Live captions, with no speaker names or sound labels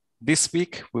This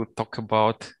week, we'll talk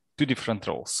about two different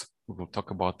roles. We will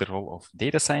talk about the role of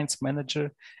data science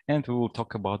manager, and we will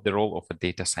talk about the role of a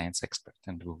data science expert.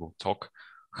 And we will talk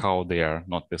how they are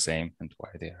not the same and why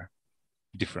they are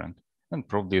different. And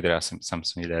probably there are some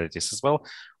similarities as well.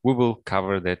 We will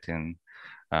cover that in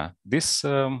this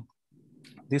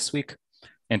week.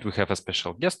 And we have a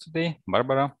special guest today,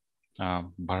 Barbara.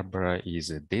 Barbara is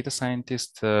a data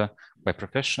scientist by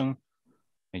profession.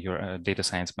 You're a data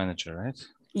science manager, right?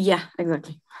 Yeah,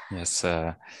 exactly. Yes.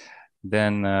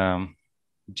 Then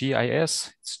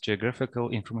GIS, it's Geographical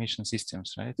Information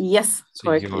Systems, right? Yes, So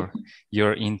correctly.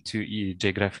 you're into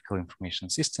geographical information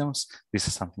systems. This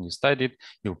is something you studied.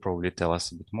 You'll probably tell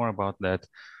us a bit more about that.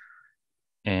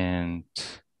 And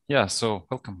yeah, so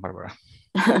welcome, Barbara.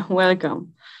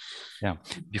 Welcome. Yeah.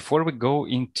 Before we go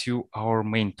into our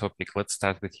main topic, let's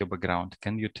start with your background.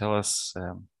 Can you tell us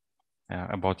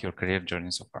about your career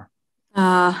journey so far?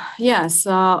 Yes,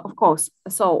 of course.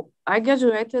 So I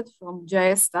graduated from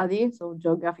GIS study, so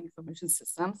Geographic Information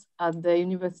Systems, at the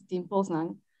University in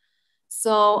Poznan.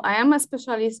 So I am a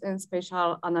specialist in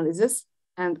spatial analysis.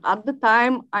 And at the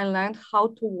time, I learned how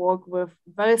to work with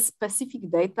very specific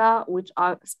data, which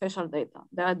are spatial data.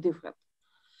 They are different.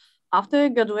 After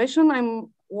graduation, I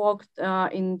worked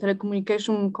in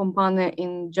telecommunication company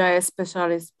in GIS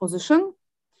specialist position.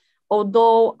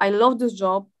 Although I love this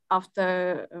job,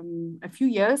 after a few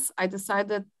years, I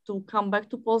decided to come back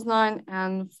to Poznan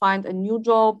and find a new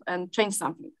job and change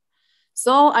something.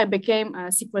 So I became a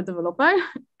SQL developer,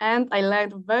 and I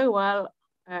learned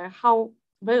how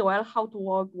to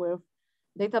work with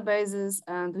databases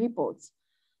and reports.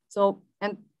 So,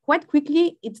 and quite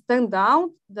quickly, it turned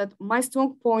out that my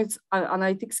strong points are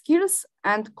analytic skills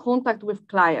and contact with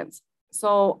clients.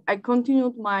 So I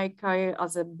continued my career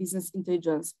as a business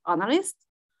intelligence analyst,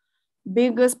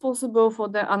 being responsible for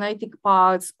the analytic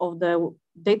parts of the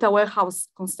data warehouse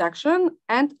construction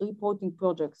and reporting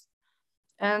projects.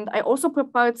 And I also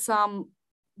prepared some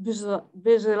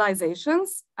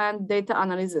visualizations and data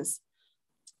analysis.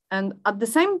 And at the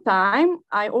same time,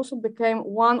 I also became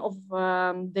one of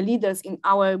the leaders in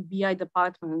our BI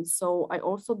department. So I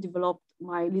also developed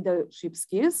my leadership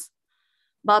skills.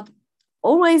 But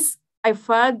always I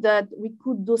felt that we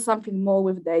could do something more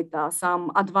with data,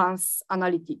 some advanced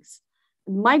analytics.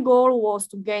 My goal was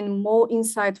to gain more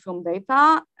insight from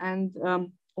data. And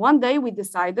one day we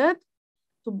decided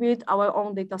to build our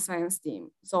own data science team.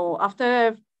 So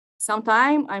after some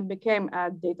time, I became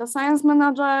a data science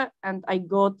manager, and I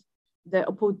got the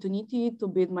opportunity to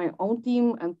build my own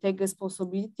team and take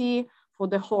responsibility for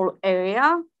the whole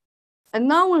area. And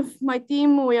now with my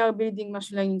team, we are building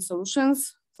machine learning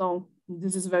solutions. So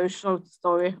this is a very short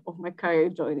story of my career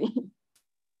journey.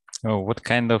 Oh, what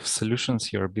kind of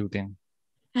solutions you're building?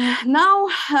 Now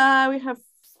we have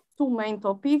two main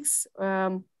topics.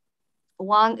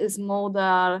 One is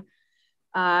model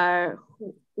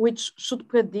which should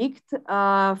predict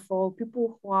for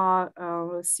people who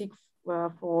are sick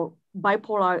for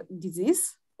bipolar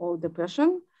disease or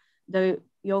depression,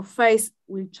 your face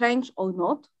will change or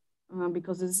not,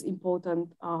 because this is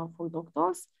important for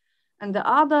doctors. And the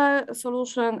other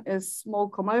solution is more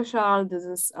commercial. This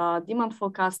is demand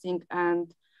forecasting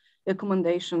and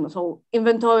recommendation, so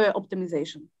inventory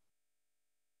optimization.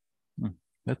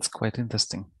 That's quite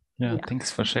interesting. Yeah, thanks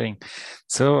for sharing.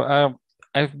 So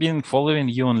I've been following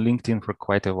you on LinkedIn for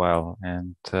quite a while,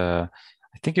 and I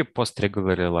think you post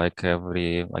regularly, like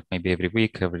maybe every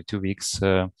week, every 2 weeks.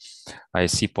 I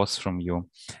see posts from you.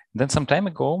 Then some time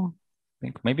ago, I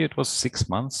think maybe it was 6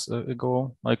 months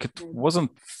ago. Like it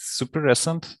wasn't super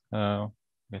recent.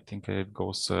 I think it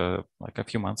goes like a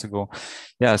few months ago.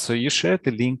 Yeah. So you shared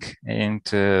the link, and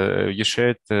you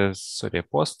shared a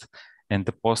post, and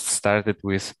the post started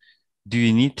with, "Do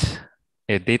you need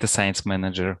a data science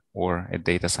manager or a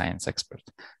data science expert?"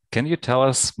 Can you tell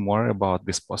us more about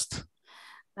this post?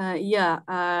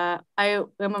 I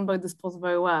remember this post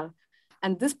very well.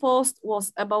 And this post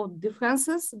was about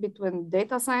differences between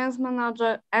data science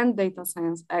manager and data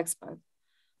science expert.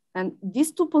 And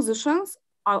these two positions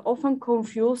are often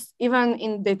confused even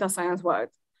in data science world.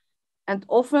 And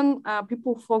often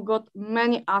people forgot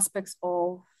many aspects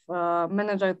of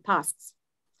manager tasks.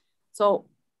 So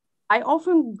I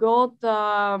often got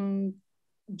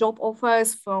job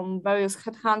offers from various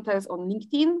headhunters on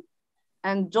LinkedIn,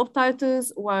 and job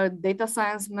titles were data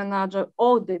science manager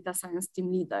or data science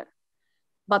team leader.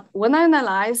 But when I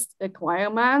analyzed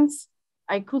requirements,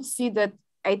 I could see that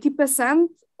 80%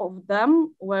 of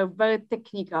them were very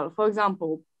technical. For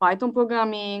example, Python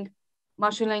programming,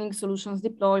 machine learning solutions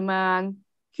deployment,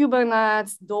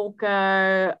 Kubernetes,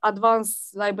 Docker,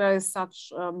 advanced libraries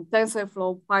such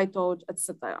TensorFlow, PyTorch,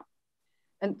 etc.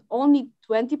 And only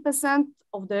 20%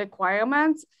 of the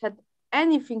requirements had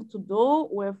anything to do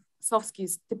with soft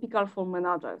skills typical for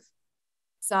managers,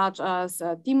 such as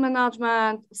team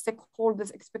management,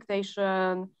 stakeholders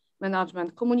expectation,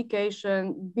 management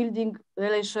communication, building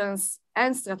relations,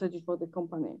 and strategy for the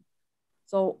company.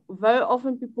 So very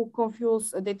often people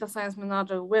confuse a data science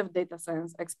manager with data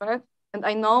science expert. And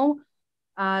I know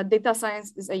data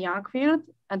science is a young field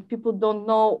and people don't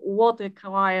know what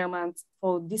requirements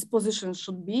for this position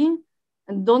should be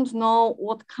and don't know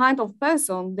what kind of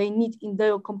person they need in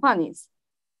their companies.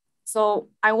 So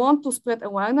I want to spread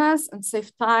awareness and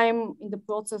save time in the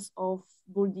process of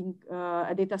building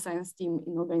a data science team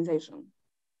in organization.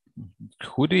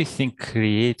 Who do you think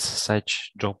creates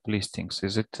such job listings?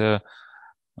 Is it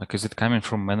is it coming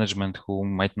from management who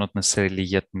might not necessarily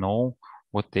yet know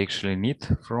what they actually need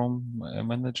from a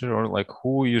manager, or like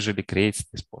who usually creates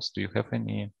this post? Do you have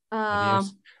any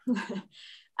ideas?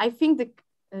 I think that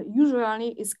usually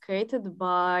is created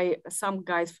by some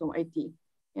guys from IT,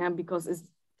 yeah, because it's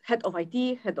head of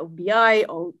IT, head of BI,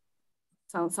 or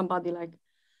somebody like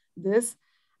this,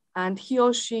 and he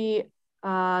or she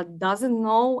doesn't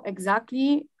know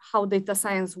exactly how data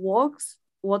science works,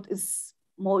 what is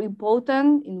more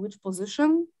important in which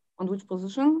position, on which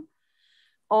position.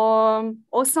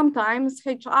 Or sometimes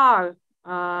HR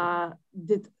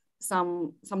did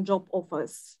some job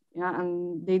offers, yeah,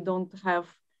 and they don't have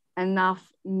enough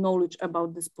knowledge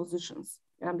about these positions,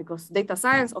 yeah, because data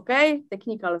science, okay,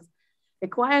 technical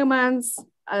requirements,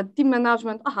 team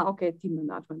management, okay, team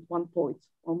management, 1 point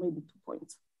or maybe 2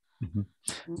 points.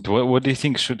 Mm-hmm. What do you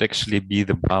think should actually be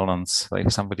the balance? Like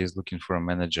if somebody is looking for a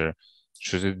manager,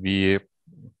 should it be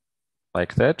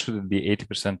like that? Should it be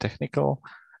 80% technical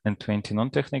and 20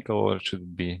 non-technical, or should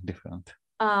it be different?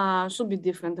 Should be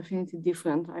different, definitely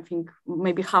different. I think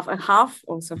maybe half and half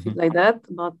or something like that.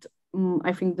 But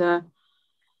I think the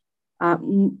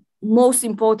most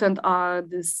important are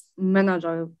this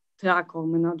manager track or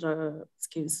manager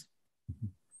skills.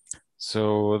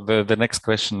 So the next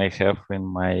question I have in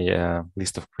my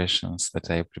list of questions that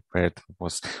I prepared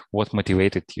was, what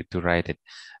motivated you to write it?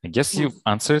 I guess you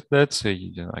answered that. So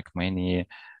you, like many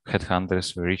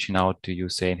headhunters were reaching out to you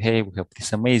saying, hey, we have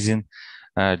this amazing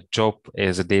job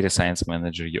as a data science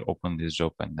manager. You open this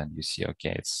job and then you see,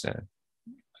 okay,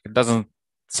 it doesn't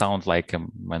sound like a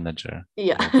manager.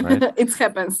 Yeah, job, right? It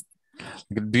happens.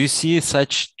 Do you see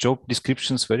such job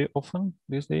descriptions very often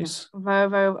these days? Yeah, very,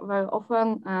 very, very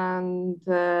often. And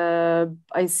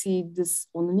I see this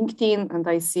on LinkedIn and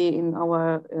I see in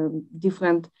our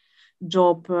different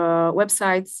job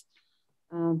websites.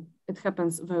 It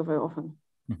happens very, very often.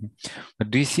 Mm-hmm.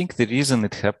 But do you think the reason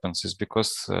it happens is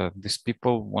because these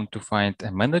people want to find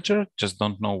a manager, just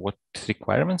don't know what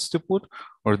requirements to put,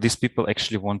 or these people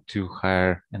actually want to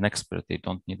hire an expert, they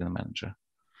don't need a manager?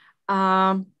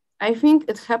 I think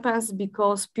it happens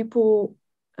because people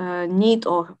need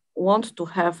or want to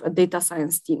have a data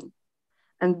science team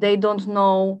and they don't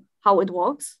know how it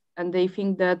works. And they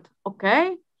think that,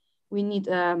 okay, we need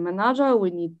a manager, we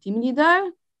need team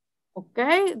leader.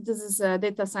 Okay, this is a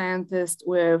data scientist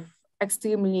with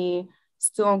extremely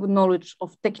strong knowledge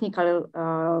of technical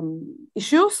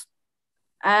issues.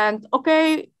 And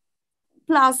okay,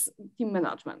 plus team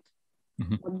management.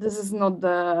 Mm-hmm. But this is not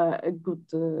a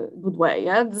good way.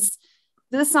 Yeah, this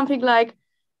is something like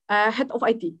head of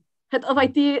IT. Head of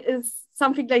IT is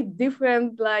something like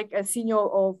different, like a senior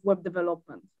of web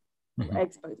development, Mm-hmm.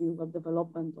 expert in web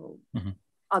development or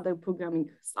other programming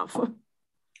stuff.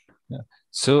 Yeah.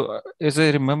 So as I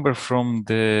remember from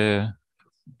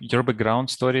your background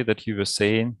story that you were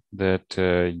saying that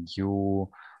you,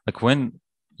 like when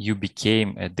you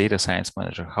became a data science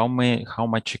manager, how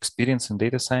much experience in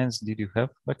data science did you have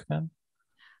back then?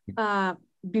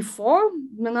 Before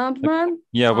management?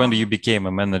 When you became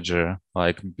a manager,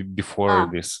 like before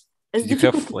this, it's did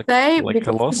you have difficult to say like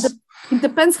a loss? It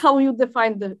depends how you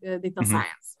define the data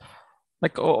science.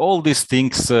 Like all these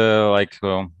things, like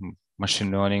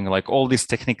machine learning, like all these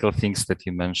technical things that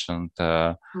you mentioned.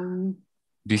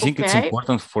 Do you think it's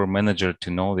important for a manager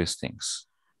to know these things?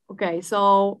 Okay,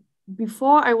 so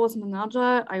before I was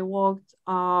manager, I worked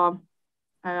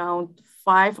around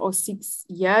 5 or 6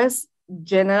 years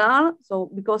general.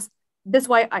 So because that's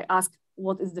why I asked,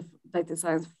 what is the data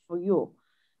science for you?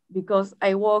 Because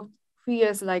I worked 3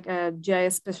 years like a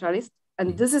GIS specialist,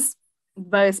 and this is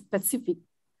very specific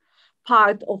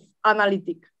part of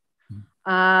analytic.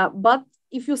 But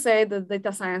if you say that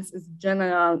data science is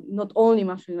general, not only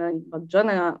machine learning, but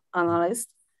general analyst,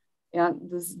 yeah,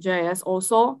 this GIS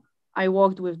also, I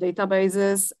worked with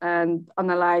databases and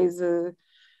analyze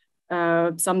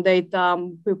some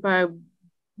data, prepare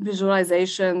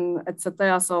visualization,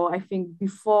 etc. So I think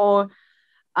before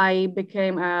I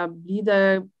became a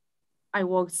leader, I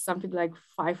worked something like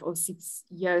 5 or 6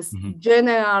 years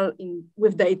general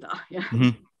with data.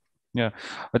 Yeah. Yeah,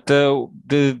 but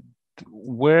the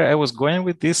where I was going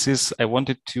with this is I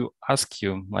wanted to ask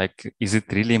you, like, is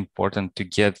it really important to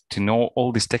get to know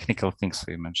all these technical things?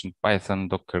 So you mentioned Python,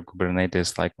 Docker,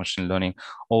 Kubernetes, like machine learning,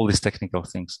 all these technical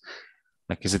things.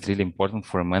 Like, is it really important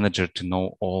for a manager to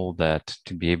know all that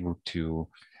to be able to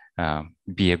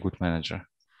be a good manager?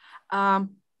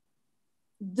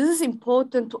 This is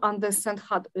important to understand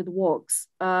how it works,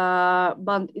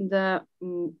 but in the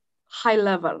high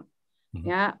level.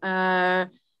 Yeah.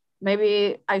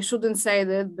 Maybe I shouldn't say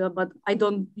that, but I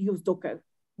don't use Docker,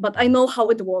 but I know how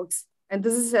it works. And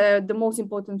this is the most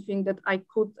important thing that I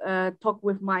could talk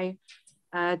with my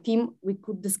team. We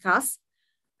could discuss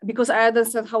because I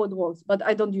understand how it works, but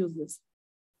I don't use this.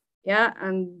 Yeah.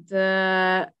 And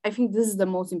I think this is the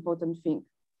most important thing.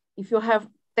 If you have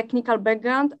technical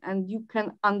background and you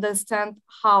can understand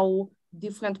how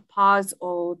different parts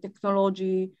or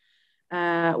technology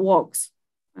works.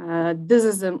 This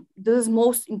is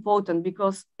most important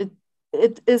because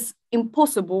it is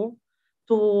impossible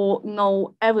to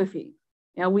know everything.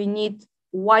 Yeah, we need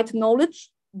wide knowledge,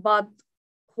 but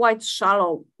quite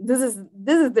shallow. This is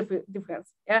the difference.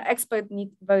 Yeah, experts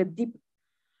need very deep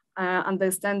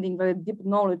understanding, very deep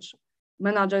knowledge.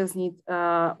 Managers need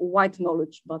wide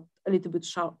knowledge, but a little bit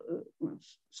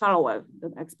shallower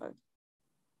than experts.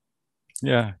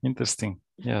 Yeah, interesting.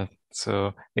 Yeah,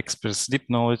 so experts deep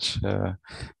knowledge,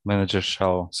 managers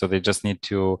shallow. So they just need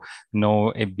to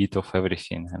know a bit of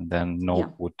everything and then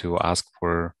know who to ask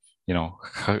for,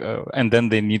 and then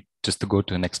they need just to go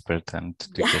to an expert and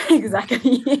to get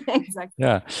exactly. Exactly.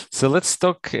 Yeah. So let's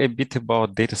talk a bit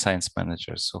about data science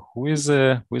managers. So who is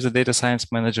a data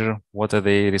science manager? What are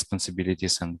their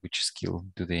responsibilities and which skill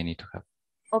do they need to have?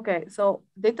 Okay, so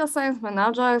data science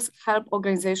managers help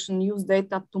organizations use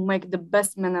data to make the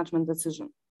best management decision.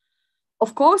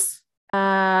 Of course,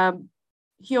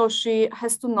 he or she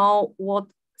has to know what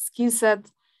skill set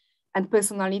and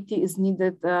personality is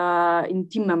needed in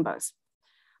team members.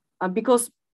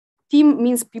 Because team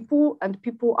means people and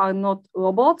people are not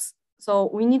robots. So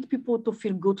we need people to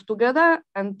feel good together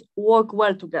and work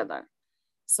well together.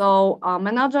 So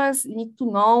managers need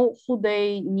to know who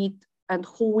they need and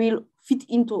who will fit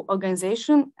into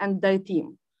organization and their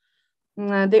team.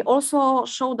 They also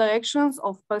show directions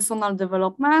of personal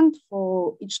development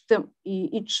for each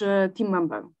team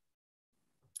member.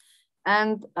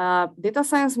 And data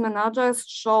science managers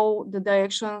show the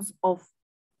directions of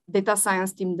data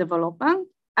science team development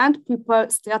and prepare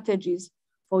strategies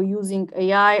for using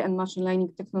AI and machine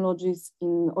learning technologies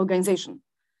in organization.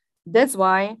 That's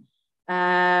why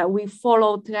we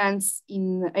follow trends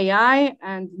in AI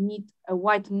and need a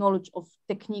wide knowledge of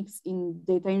techniques in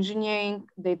data engineering,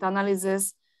 data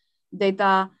analysis,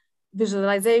 data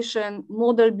visualization,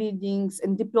 model buildings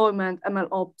and deployment, ML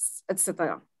ops,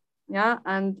 etc. Yeah,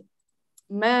 and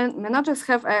managers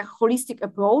have a holistic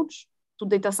approach to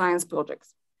data science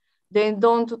projects. They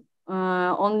don't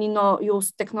only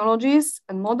use technologies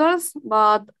and models,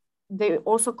 but they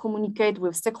also communicate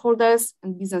with stakeholders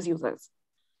and business users.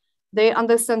 They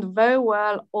understand very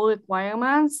well all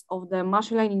requirements of the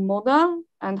machine learning model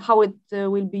and how it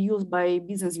will be used by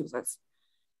business users.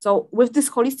 So with this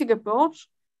holistic approach,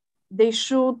 they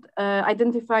should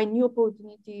identify new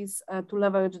opportunities to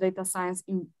leverage data science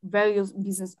in various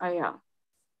business areas.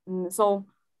 So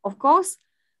of course,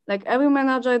 like every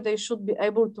manager, they should be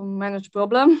able to manage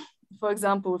problems, for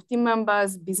example, with team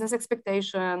members, business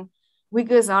expectation, weak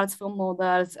results from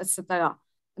models, etc.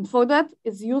 And for that,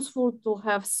 it's useful to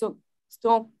have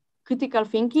strong critical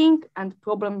thinking and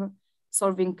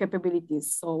problem-solving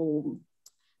capabilities. So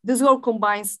this role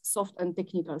combines soft and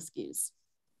technical skills.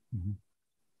 Mm-hmm.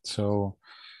 So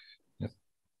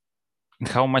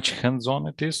how much hands-on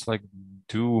it is? Like,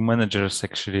 do managers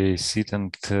actually sit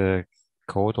and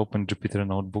code, open Jupyter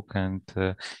Notebook and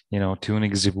tune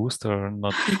XGBoost, or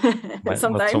not? Not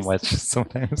so much.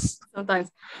 Sometimes.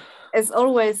 As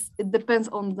always, it depends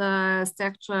on the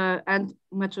structure and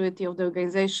maturity of the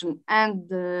organization and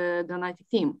the IT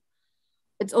team.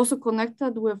 It's also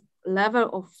connected with level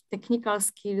of technical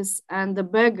skills and the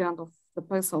background of the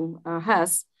person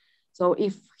has. So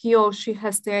if he or she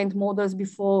has trained models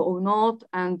before or not,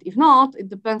 and if not, it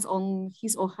depends on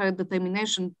his or her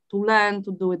determination to learn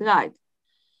to do it right.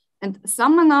 And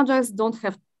some managers don't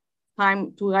have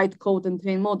time to write code and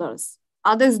train models.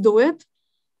 Others do it,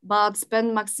 but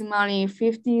spend maximally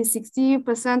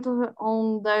 50-60%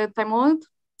 on their time on it.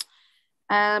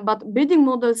 But building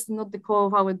models is not the core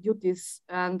of our duties.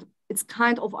 And it's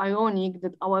kind of ironic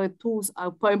that our tools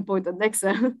are PowerPoint and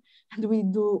Excel, and we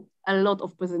do a lot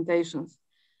of presentations.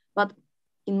 But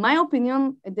in my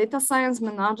opinion, a data science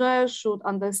manager should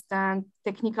understand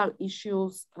technical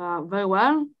issues very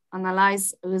well,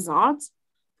 analyze results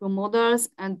from models,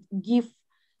 and give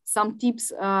some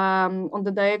tips on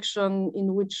the direction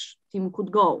in which team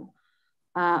could go.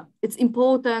 It's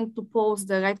important to pose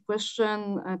the right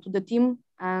question to the team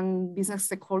and business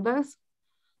stakeholders,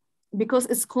 because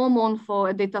it's common for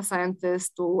a data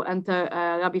scientist to enter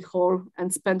a rabbit hole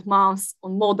and spend months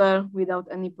on model without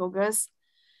any progress.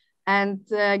 And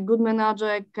a good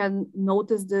manager can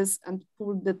notice this and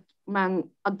pull that man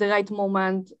at the right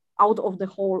moment out of the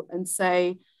hole and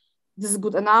say, this is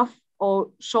good enough,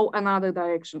 or show another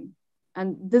direction.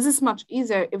 And this is much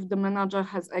easier if the manager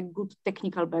has a good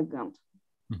technical background.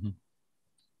 Mm-hmm.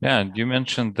 Yeah, and you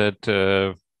mentioned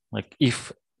that like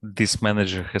if this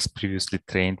manager has previously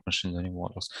trained machine learning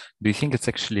models, do you think it's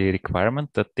actually a requirement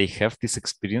that they have this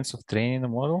experience of training a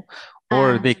model,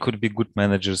 or they could be good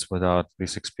managers without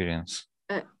this experience?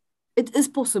 It is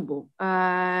possible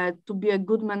to be a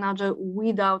good manager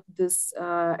without this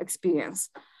experience.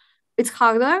 It's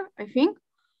harder, I think,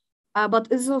 but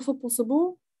it's also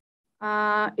possible.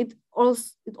 It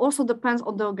also depends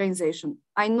on the organization.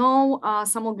 I know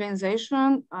some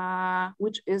organization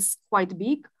which is quite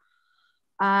big,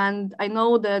 and I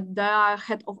know that there are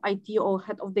head of IT or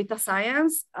head of data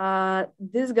science.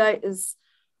 This guy is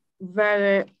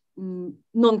very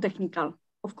non-technical.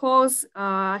 Of course,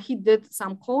 he did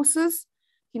some courses,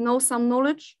 he knows some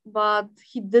knowledge, but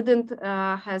he didn't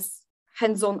has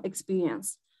hands-on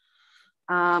experience.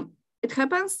 It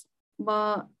happens,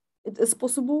 but it is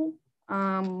possible,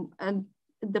 and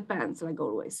it depends, like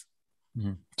always.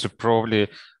 Mm-hmm. So probably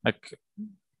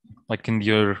like in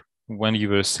your, when you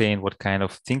were saying what kind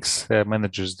of things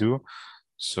managers do,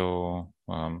 so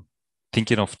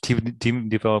thinking of team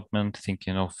development,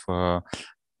 thinking of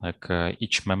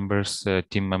each member's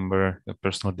team member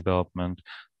personal development,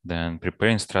 then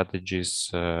preparing strategies,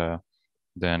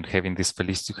 then having this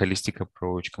holistic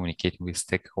approach, communicating with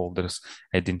stakeholders,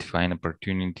 identifying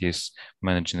opportunities,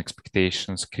 managing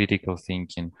expectations, critical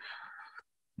thinking.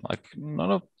 Like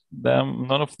none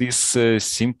of these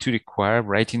seem to require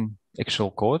writing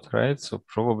actual code, right? So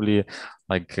probably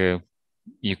like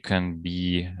you can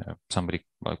be somebody,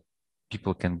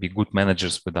 people can be good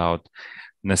managers without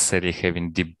necessarily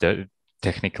having deep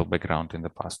technical background in the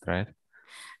past, right?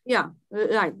 Yeah,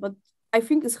 right. But I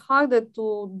think it's harder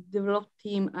to develop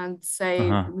team and say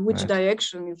which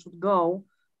direction you should go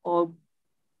or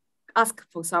ask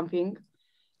for something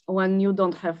when you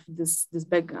don't have this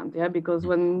background. Yeah, because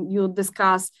when you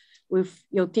discuss with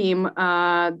your team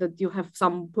that you have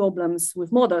some problems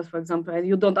with models, for example, and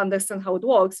you don't understand how it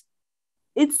works,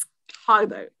 it's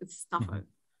harder, it's tougher.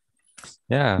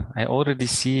 Yeah, I already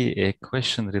see a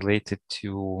question related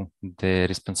to the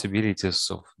responsibilities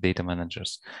of data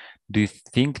managers. Do you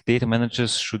think data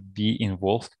managers should be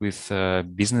involved with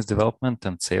business development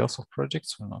and sales of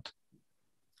projects or not?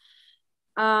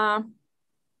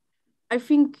 I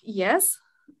think yes,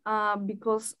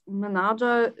 because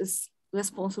manager is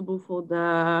responsible for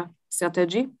the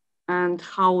strategy and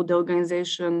how the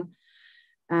organization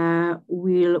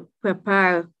will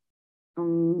prepare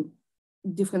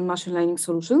different machine learning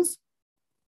solutions,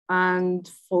 and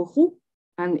for who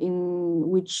and in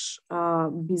which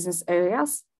business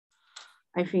areas.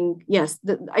 I think, yes,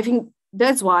 I think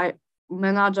that's why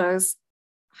managers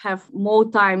have more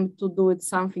time to do it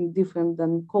something different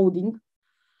than coding,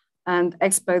 and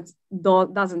experts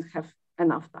doesn't have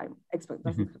enough time. Expert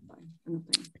doesn't have time.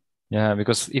 Enough time. Yeah,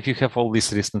 because if you have all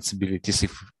these responsibilities,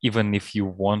 even if you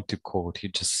want to code, you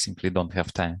just simply don't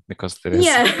have time because there is.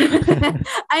 Yeah,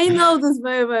 I know this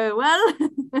very, very well.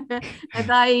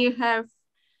 And I have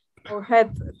or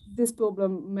had this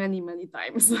problem many, many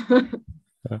times.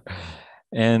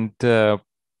 And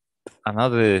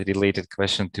another related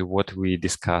question to what we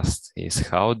discussed is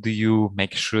how do you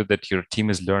make sure that your team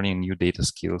is learning new data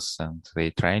skills and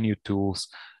they try new tools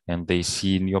and they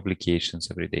see new applications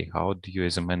every day? How do you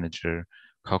as a manager,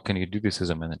 how can you do this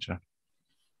as a manager?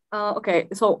 Okay,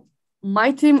 so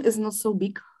my team is not so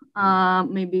big.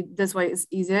 Maybe that's why it's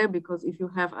easier, because if you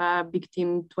have a big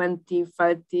team, 20,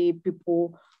 30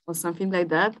 people or something like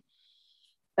that,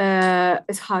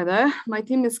 it's harder. My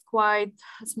team is quite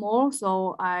small,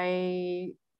 so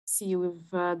I see with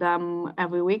them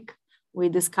every week. We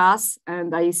discuss,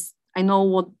 and I know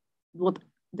what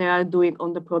they are doing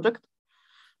on the project.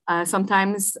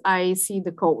 Sometimes I see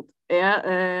the code,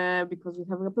 because we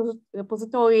have a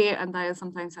repository, and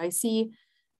sometimes I see,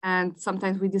 and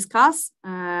sometimes we discuss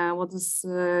what is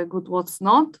good, what's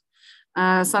not.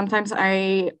 Sometimes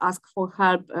I ask for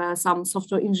help some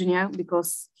software engineer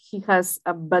because he has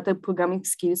a better programming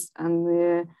skills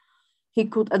and he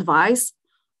could advise.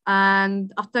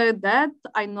 And after that,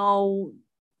 I know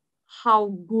how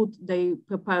good they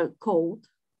prepare code.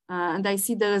 And I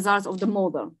see the results of the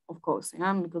model, of course,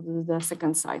 because this is the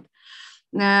second side.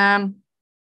 And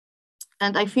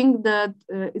I think that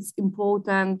it's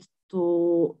important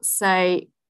to say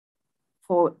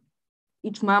for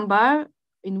each member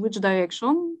in which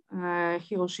direction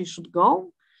he or she should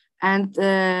go, and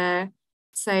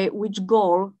say which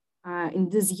goal in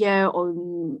this year or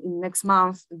in next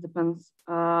month, it depends,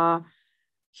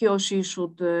 he or she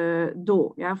should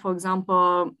do. Yeah, for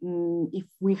example, if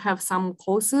we have some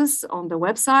courses on the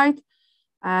website,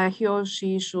 he or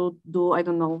she should do, I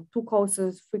don't know, 2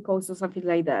 courses, 3 courses, something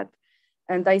like that.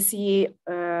 And I see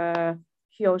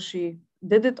he or she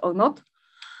did it or not.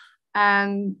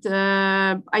 And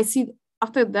I see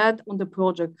after that on the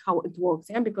project how it works.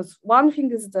 Yeah, because one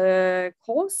thing is the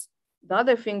course, the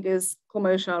other thing is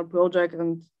commercial project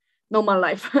and normal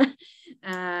life.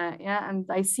 Yeah, and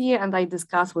I see and I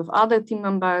discuss with other team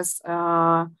members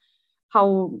how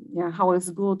it's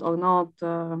good or not.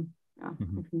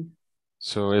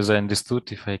 So as I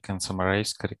understood, if I can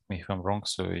summarize, correct me if I'm wrong,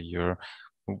 so you're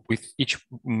with each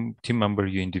team member,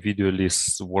 you individually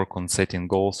work on setting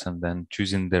goals and then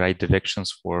choosing the right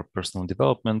directions for personal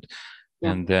development.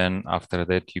 Yeah. And then after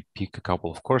that, you pick a couple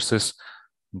of courses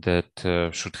that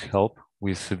should help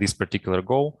with this particular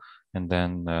goal. And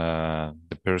then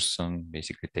the person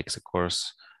basically takes a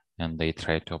course and they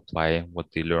try to apply what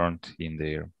they learned in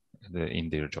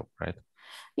their job, right?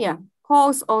 Yeah,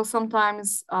 course, or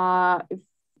sometimes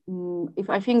if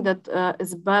I think that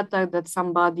it's better that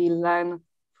somebody learn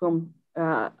from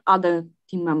other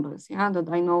team members, that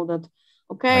I know that,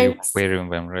 okay, querying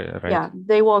them, right? Yeah,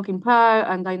 they work in pair,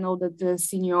 and I know that the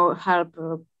senior help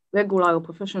regular or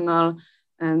professional,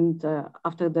 and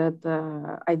after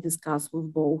that I discuss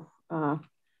with both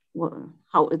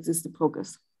how it is the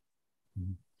progress.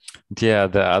 Yeah,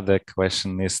 the other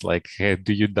question is like,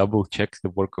 do you double check the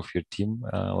work of your team,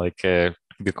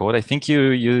 the code? I think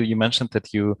you mentioned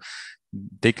that you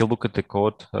take a look at the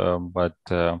code, but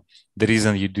the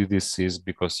reason you do this is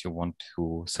because you want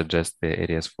to suggest the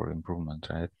areas for improvement,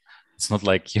 right? It's not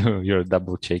like you're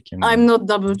double checking. I'm not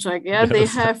double checking. Yeah, they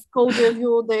have code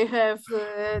review, they have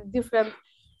different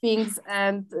things,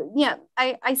 and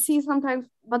I see sometimes,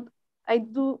 but I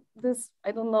do this,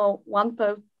 I don't know, 1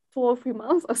 per 2 or 3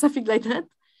 months or something like that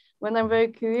when I'm very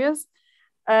curious.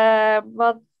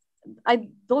 But I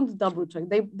don't double check.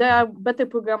 They are better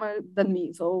programmer than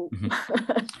me. So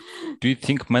do you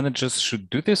think managers should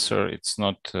do this, or it's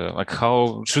not like,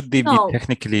 how should they be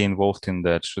technically involved in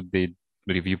that? Should they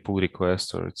review pull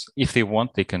requests, or if they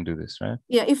want, they can do this, right?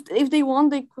 Yeah, if they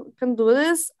want, they can do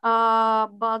this,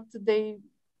 but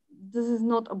this is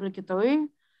not obligatory.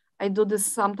 I do this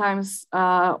sometimes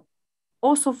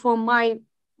also for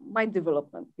my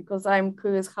development, because I'm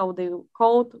curious how they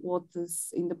code, what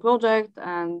is in the project,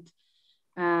 and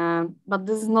but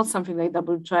this is not something like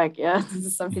double check. Yeah, this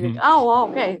is something like, oh,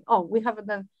 okay, oh, we have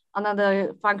then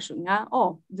another function. Yeah,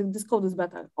 oh, this code is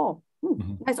better. Oh,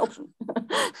 nice option.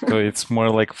 So it's more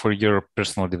like for your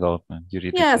personal development. You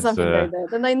read it something like that,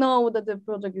 and I know that the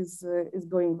project is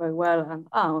going very well, and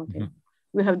okay,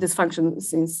 we have this function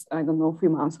since, I don't know, 3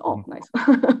 months. Oh, nice.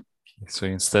 So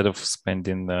instead of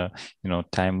spending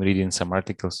time reading some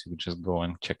articles, you just go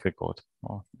and check the code.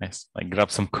 Oh, nice! Like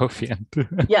grab some coffee and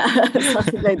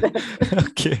something like that.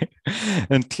 Okay,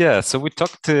 and so we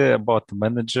talked about the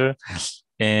manager,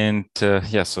 and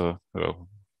so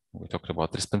we talked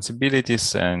about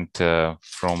responsibilities, and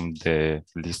from the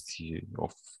list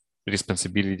of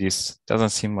responsibilities,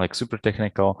 doesn't seem like super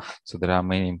technical. So there are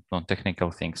many non-technical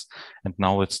things, and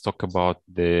now let's talk about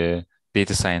the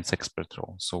data science expert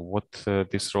role. So what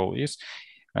this role is,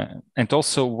 and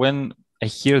also when I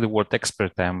hear the word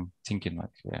expert, I'm thinking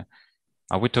like,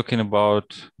 are we talking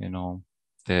about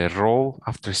the role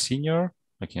after senior?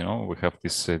 Like we have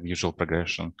this usual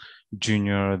progression: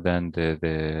 junior, then the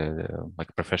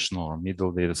like professional or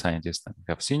middle data scientist, and we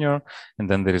have senior, and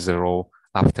then there is a role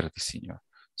after the senior.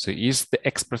 So is the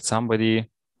expert somebody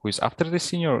who is after the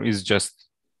senior, or is just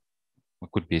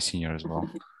could be a senior as well?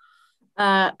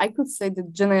 I could say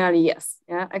that generally, yes.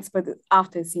 Yeah, expert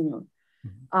after senior.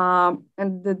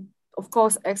 And of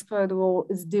course, expert role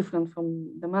is different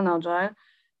from the manager.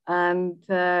 And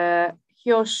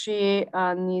he or she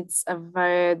needs a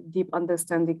very deep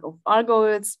understanding of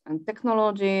algorithms and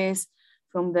technologies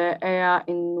from the area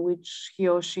in which he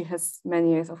or she has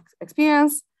many years of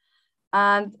experience.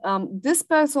 And this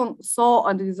person saw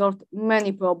and resolved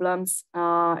many problems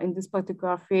in this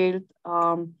particular field.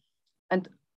 And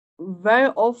very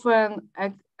often,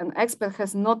 an expert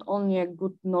has not only a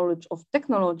good knowledge of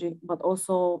technology, but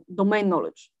also domain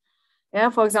knowledge. Yeah,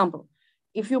 for example,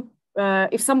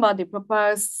 if somebody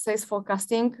prepares sales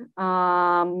forecasting,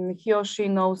 he or she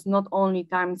knows not only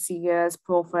time series,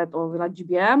 profit, or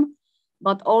GBM,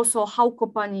 but also how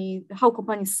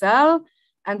companies sell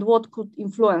and what could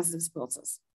influence this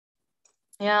process.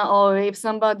 Yeah, or if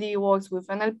somebody works with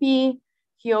NLP,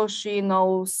 he or she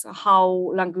knows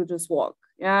how languages work.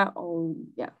 Yeah,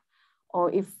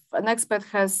 or if an expert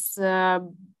has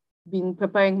been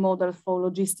preparing models for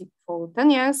logistics for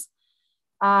 10 years,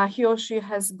 he or she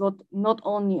has got not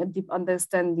only a deep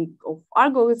understanding of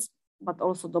algorithms, but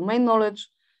also domain knowledge.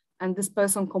 And this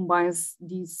person combines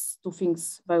these two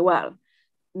things very well.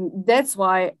 That's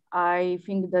why I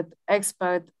think that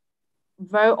expert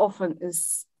very often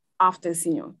is after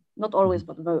senior. Not always,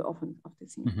 but very often after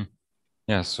senior.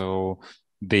 Yeah, so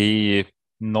they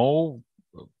know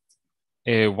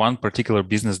one particular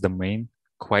business domain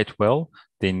quite well.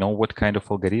 They know what kind of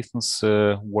algorithms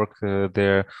work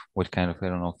there, what kind of, I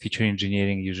don't know, feature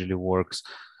engineering usually works,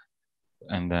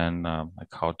 and then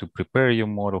like how to prepare your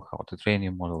model, how to train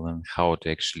your model, and how to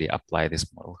actually apply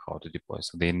this model, how to deploy.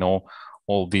 So they know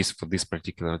all this for this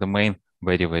particular domain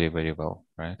very, very, very well,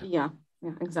 right? Yeah,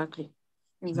 exactly.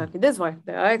 That's why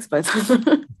they are experts.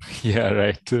 Yeah,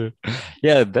 right.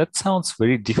 Yeah, that sounds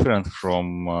very different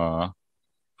from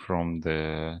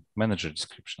the manager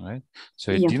description, right?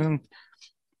 So it didn't.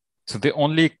 So the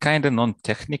only kind of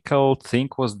non-technical thing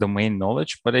was domain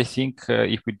knowledge, but I think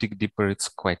if we dig deeper, it's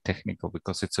quite technical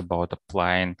because it's about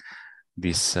applying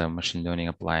this machine learning,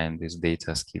 applying these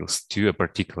data skills to a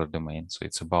particular domain. So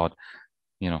it's about,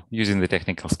 using the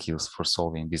technical skills for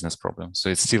solving business problems. So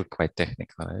it's still quite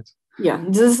technical, right? Yeah,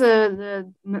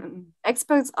 the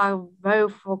experts are very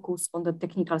focused on the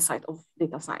technical side of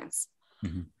data science.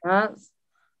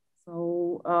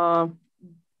 So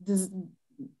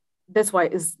that's why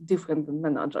it's different than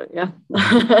manager,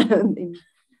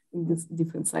 in this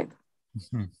different side.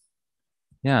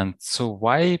 Yeah, and so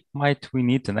why might we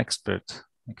need an expert?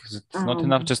 Because it's not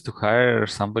enough just to hire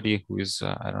somebody who is,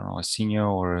 I don't know, a senior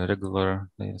or a regular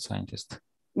data scientist.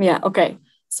 Yeah, okay.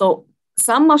 So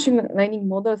some machine learning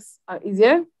models are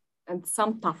easier and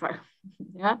some tougher,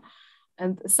 yeah?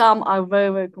 And some are very,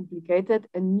 very complicated,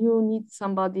 and you need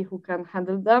somebody who can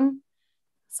handle them,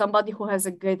 somebody who has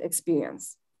a great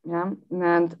experience, yeah?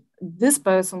 And this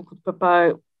person could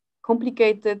prepare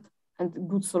complicated and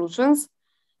good solutions,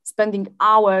 spending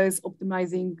hours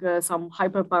optimizing some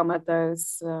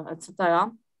hyperparameters,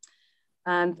 etc.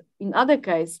 And in other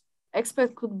case,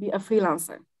 expert could be a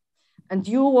freelancer, and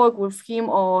you work with him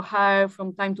or her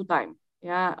from time to time,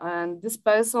 yeah. And this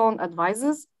person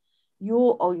advises you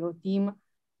or your team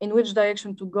in which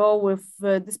direction to go with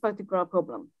this particular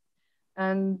problem.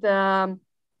 And an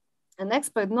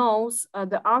expert knows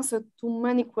the answer to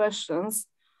many questions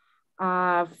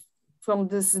from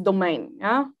this domain,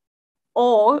 yeah.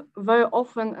 Or very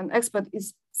often an expert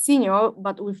is senior,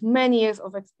 but with many years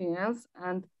of experience,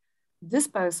 and this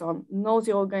person knows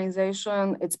the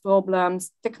organization, its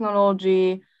problems,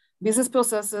 technology, business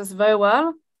processes very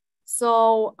well.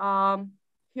 So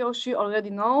he or she already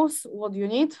knows what you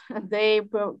need, and they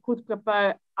could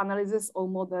prepare analysis or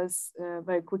models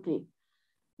very quickly.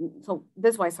 So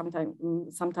that's why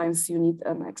sometimes you need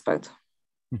an expert.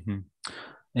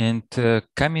 And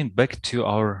coming back to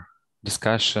our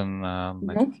discussion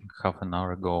I think half an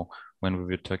hour ago, when we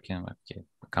were talking, okay,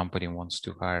 a company wants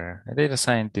to hire a data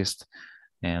scientist,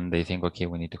 and they think, okay,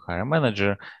 we need to hire a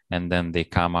manager, and then they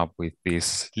come up with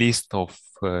this list of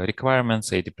requirements,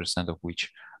 80% of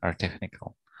which are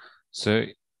technical. So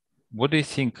what do you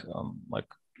think, like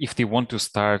if they want to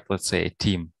start, let's say, a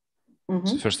team,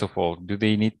 so first of all, do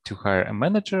they need to hire a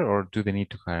manager or do they need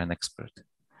to hire an expert?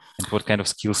 And what kind of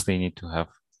skills they need to have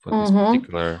for this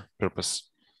particular purpose?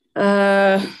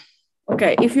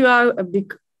 Okay, if you are a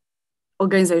big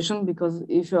organization, because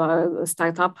if you are a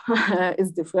startup,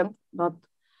 it's different. But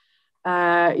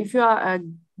if you are a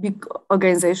big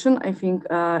organization, I think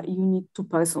you need two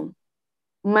persons,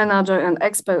 manager and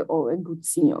expert or a good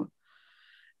senior.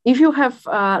 If you have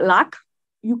luck,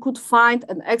 you could find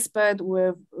an expert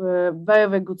with very,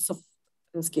 very good soft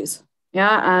skills.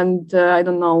 Yeah, and I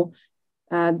don't know,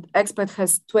 expert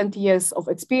has 20 years of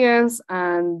experience,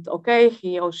 and okay,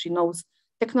 he or she knows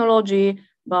technology,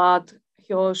 but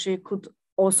he or she could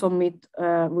also meet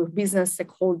with business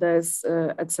stakeholders,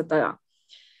 etc.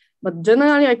 But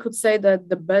generally, I could say that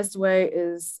the best way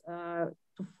is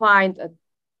to find a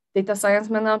data science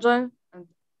manager, and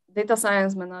data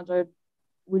science manager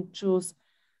will choose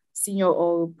senior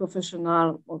or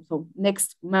professional, also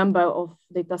next member of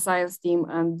data science team,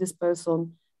 and this person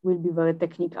will be very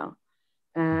technical.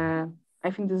 I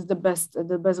think this is the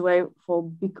best way for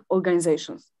big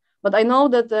organizations. But I know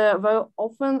that very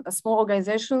often small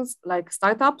organizations like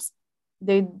startups,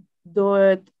 they do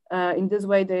it in this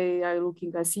way. They are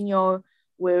looking at senior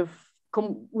with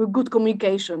good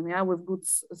communication, with good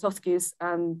soft skills,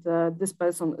 and this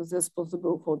person is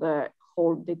responsible for the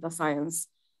whole data science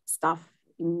stuff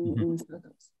in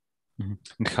startups.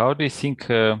 And how do you think,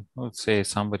 let's say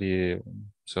somebody,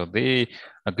 so they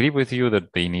agree with you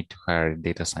that they need to hire a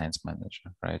data science manager,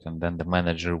 right? And then the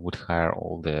manager would hire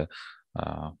all the,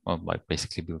 like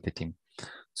basically build the team.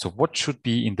 So what should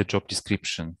be in the job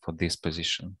description for this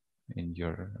position, in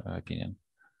your opinion?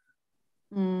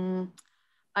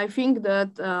 I think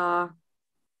that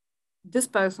this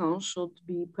person should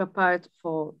be prepared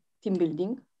for team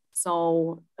building.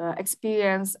 So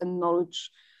experience and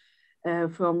knowledge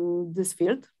from this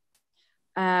field.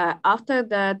 After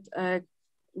that,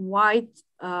 wide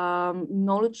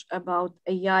knowledge about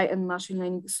AI and machine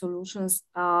learning solutions,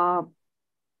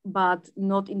 but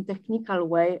not in technical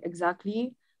way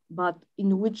exactly, but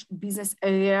in which business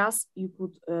areas you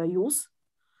could use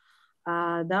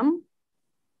them.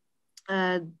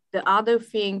 The other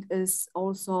thing is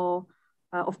also,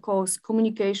 of course,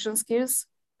 communication skills,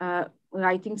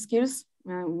 writing skills.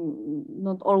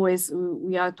 Not always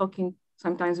we are talking,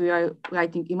 sometimes we are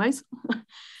writing emails,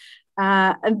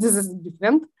 and this is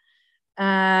different.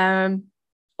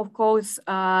 Of course,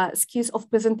 skills of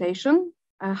presentation,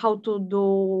 how to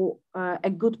do a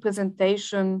good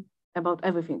presentation about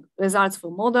everything, results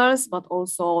for models, but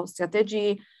also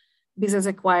strategy, business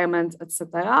requirements,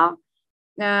 etc.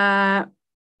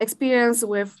 Experience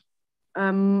with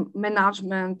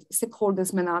management,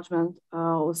 stakeholders management,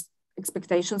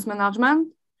 expectations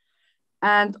management,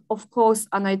 and of course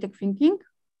analytic thinking,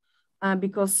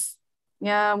 because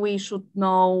we should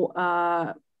know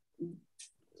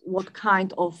what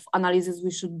kind of analysis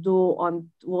we should do on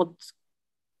what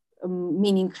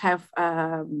meaning have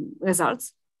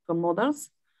results from models.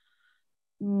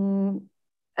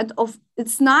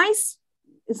 It's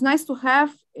nice to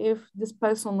have if this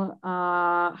person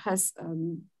has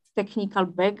technical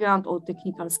background or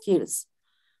technical skills.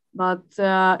 But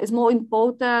it's more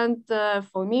important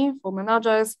for me, for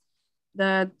managers,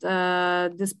 that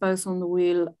this person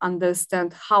will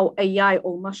understand how AI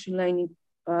or machine learning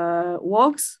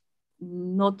works,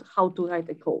 not how to write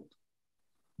a code.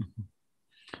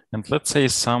 And let's say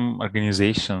some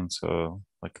organizations,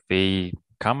 like they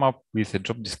come up with a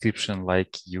job description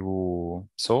like you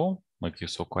saw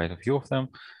quite a few of them,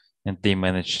 and they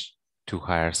manage to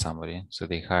hire somebody. So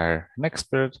they hire an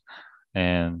expert,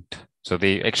 and so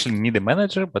they actually need a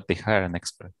manager, but they hire an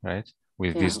expert, right?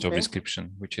 With this job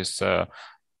description, which is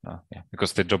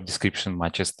because the job description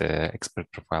matches the expert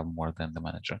profile more than the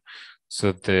manager.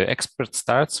 So the expert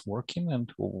starts working,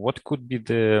 and what could be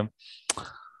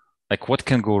what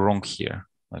can go wrong here?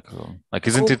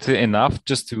 Isn't it enough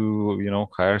just to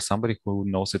hire somebody who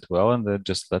knows it well and then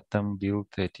just let them build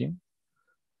a team?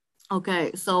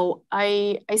 Okay, so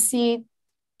I see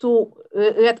two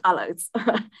red alerts.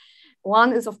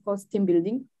 One is, of course, team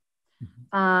building,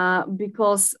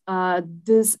 because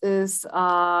this is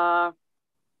a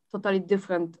totally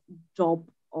different job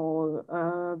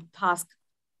or task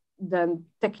than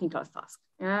technical task.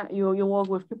 Yeah, you work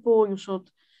with people, you should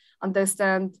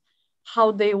understand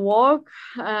how they work.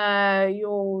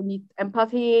 You need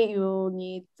empathy, you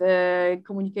need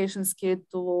communication skill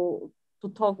to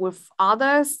talk with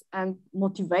others and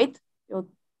motivate your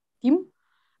team,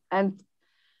 and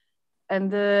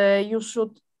you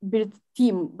should build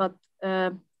team. But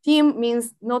team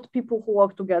means not people who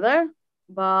work together,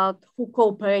 but who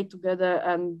cooperate together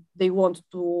and they want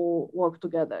to work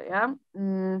together. Yeah.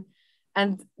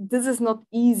 And this is not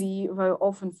easy very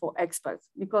often for experts,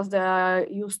 because they are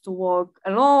used to work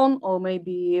alone or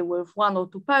maybe with one or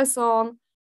two person.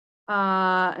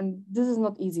 And this is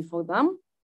not easy for them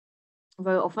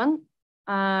very often.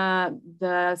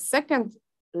 The second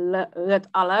red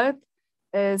alert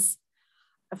is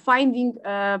finding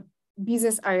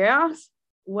business areas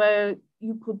where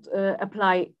you could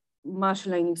apply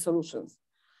machine learning solutions.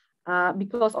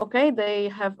 Because, okay, they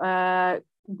have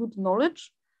good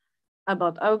knowledge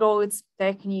about algorithms,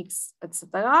 techniques,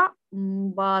 etc.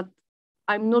 But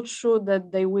I'm not sure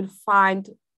that they will find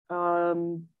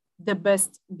the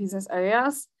best business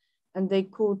areas and they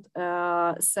could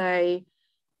say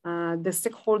the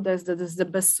stakeholders that is the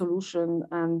best solution,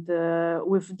 and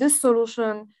with this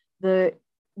solution,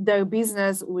 their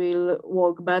business will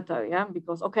work better. Yeah,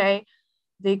 because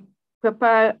they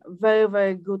prepare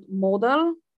very good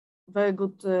model, very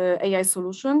good AI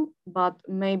solution, but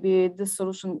maybe this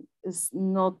solution is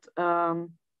not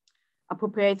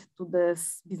appropriate to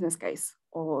this business case,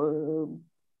 or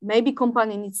maybe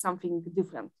company needs something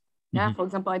different. Yeah, for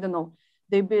example, I don't know,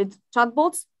 they build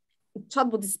chatbots.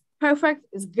 Chatbot is perfect,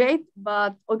 is great,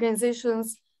 but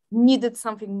organizations needed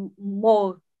something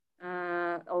more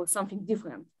or something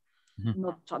different.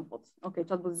 Not chatbots. Okay,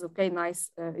 chatbot is okay,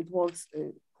 nice, it works,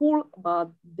 cool,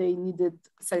 but they needed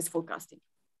sales forecasting.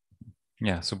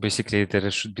 Yeah, so basically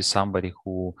there should be somebody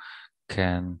who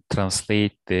can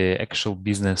translate the actual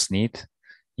business need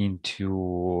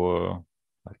into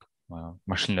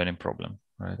machine learning problem,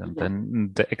 right? And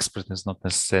then the expert is not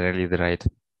necessarily the right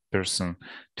person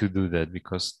to do that,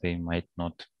 because they might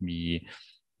not be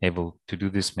able to do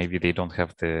this. Maybe they don't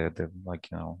have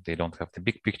they don't have the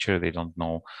big picture. They don't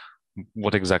know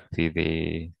what exactly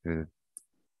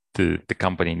the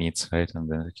company needs, right? And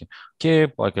then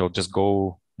okay, like I'll just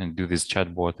go and do this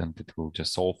chatbot and it will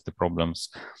just solve the problems,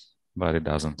 but it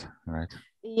doesn't, right?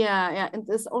 Yeah, and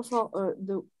there's also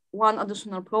the one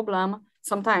additional problem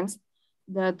sometimes,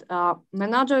 that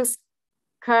managers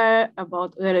care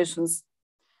about relations,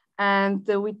 and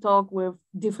we talk with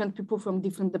different people from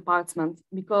different departments,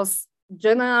 because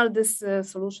general this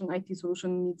solution, IT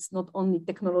solution, needs not only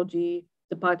technology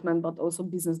department but also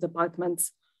business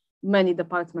departments, many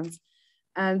departments,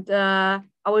 and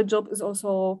our job is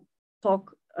also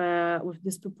talk with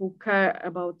these people, care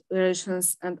about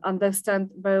relations, and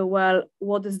understand very well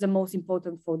what is the most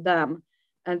important for them.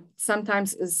 And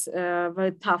sometimes it's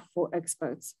very tough for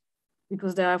experts,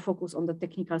 because they are focused on the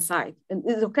technical side, and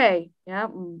it's okay. Yeah,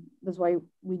 that's why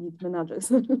we need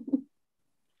managers.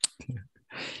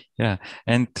 Yeah,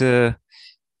 and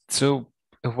so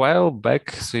a while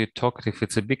back, so you talked, if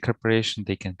it's a big corporation,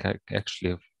 they can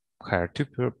actually hire two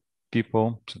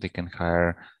people, so they can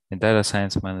hire a data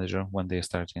science manager when they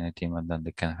start in a team, and then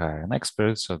they can hire an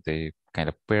expert, so they kind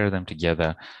of pair them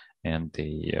together and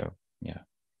they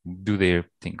do their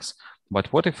things.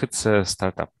 But what if it's a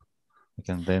startup?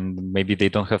 And then maybe they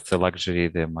don't have the luxury,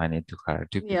 the money to hire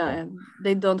two people. Yeah, and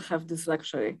they don't have this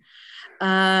luxury.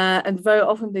 And very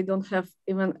often they don't have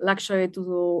even luxury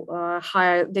to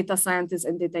hire data scientists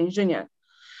and data engineer.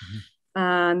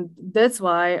 And that's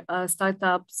why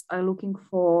startups are looking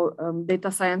for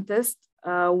data scientists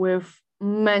with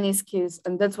many skills.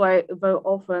 And that's why very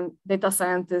often data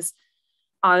scientists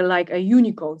are like a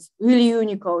unicorns, really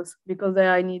unicorns, because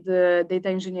they need data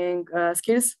engineering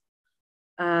skills,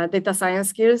 data science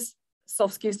skills,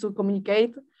 soft skills to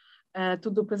communicate,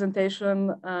 to do presentation,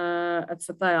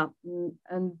 etc.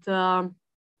 And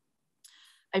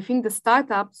I think the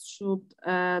startups should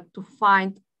to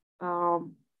find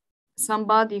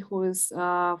somebody who is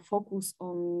focused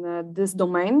on this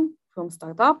domain from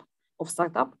startup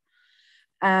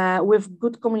with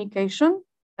good communication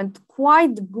and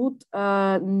quite good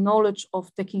knowledge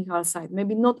of technical side.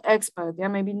 Maybe not expert, yeah,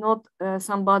 maybe not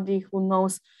somebody who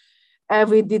knows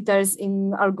every details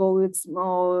in algorithms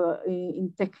or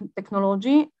in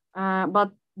technology,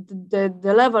 but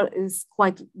the level is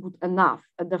quite good enough.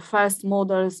 The first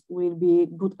models will be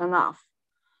good enough.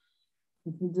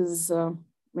 This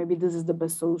maybe this is the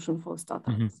best solution for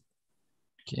startups.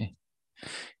 Okay,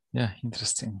 yeah,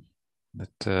 interesting.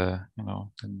 That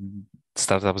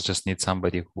startups just need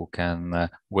somebody who can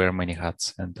wear many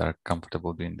hats and are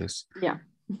comfortable doing this. Yeah,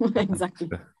 exactly.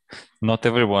 Not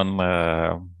everyone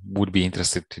would be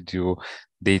interested to do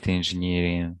data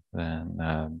engineering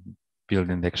and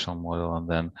building the actual model and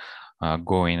then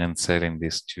going and selling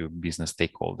this to business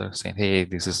stakeholders, saying, "Hey,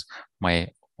 this is my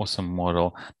awesome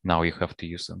model. Now you have to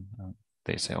use them."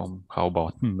 They say, "Oh, how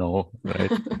about no?"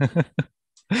 Right?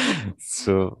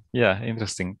 So yeah,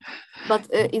 interesting. But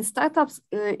in startups,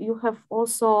 you have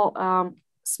also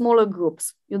smaller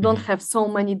groups. You don't have so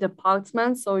many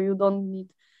departments, so you don't need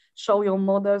show your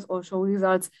models or show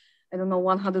results. I don't know,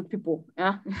 100 people.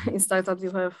 Yeah, in startups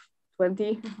you have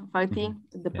 20, 30.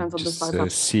 It depends on the startup.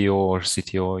 CEO or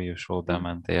CTO, you show them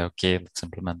and they okay, let's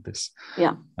implement this.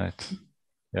 Yeah. Right.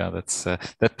 Yeah,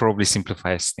 that probably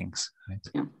simplifies things, right?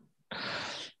 Yeah.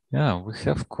 Yeah, we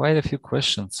have quite a few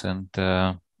questions, and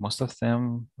most of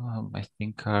them, I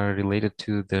think, are related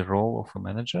to the role of a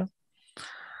manager.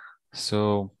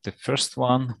 So the first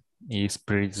one is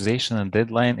prioritization and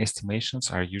deadline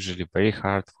estimations are usually very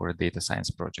hard for a data science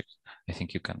project. I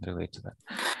think you can relate to that.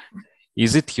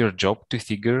 Is it your job to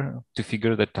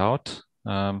figure that out?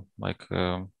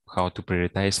 how to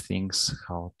prioritize things,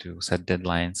 how to set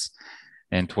deadlines,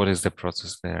 and what is the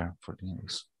process there for doing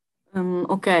this?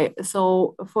 Okay,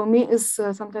 so for me, it's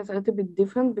sometimes a little bit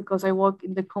different because I work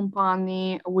in the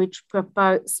company which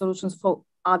prepare solutions for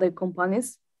other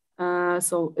companies.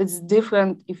 So it's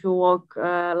different if you work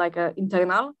like an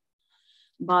internal.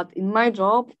 But in my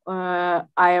job, I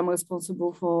am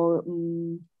responsible for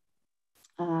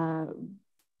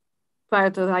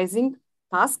prioritizing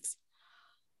tasks.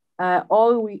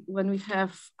 When we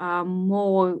have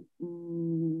more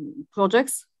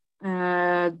projects,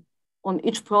 on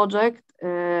each project,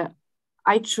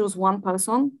 I choose one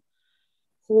person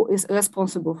who is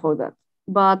responsible for that.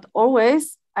 But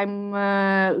always I'm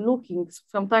looking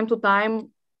from time to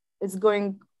time, it's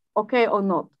going okay or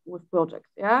not with project,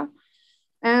 yeah?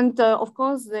 And of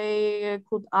course, they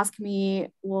could ask me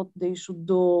what they should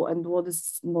do and what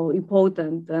is more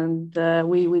important. And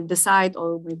we will decide,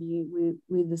 or maybe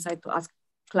we decide to ask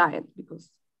client because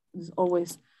it's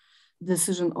always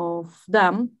decision of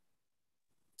them.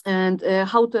 And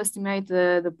how to estimate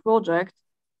the project,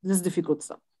 this is difficult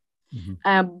stuff.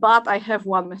 Mm-hmm. But I have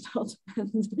one method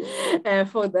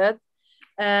for that.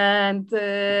 And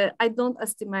I don't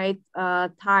estimate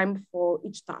time for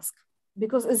each task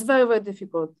because it's very, very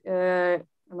difficult. You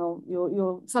know,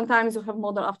 you sometimes you have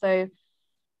model after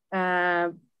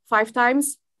 5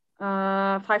 times,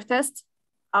 5 tests,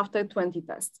 after 20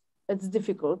 tests. It's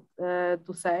difficult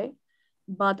to say,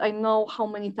 but I know how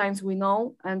many times we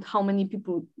know and how many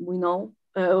people we know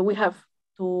we have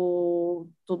to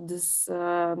this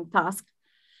task,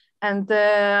 and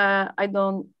I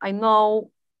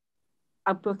know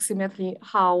approximately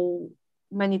how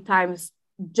many times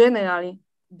generally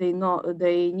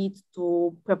they need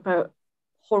to prepare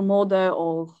whole model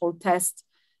or whole test,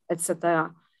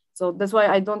 etc. So that's why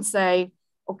I don't say,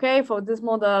 okay, for this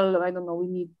model, I don't know, we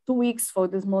need 2 weeks. For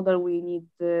this model, we need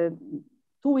 2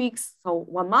 weeks, so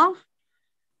 1 month.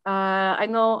 I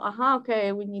know,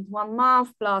 okay, we need 1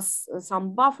 month plus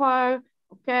some buffer.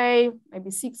 Okay,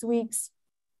 maybe 6 weeks,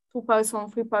 2 person,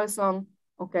 3 person.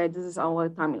 Okay, this is our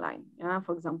timeline, yeah,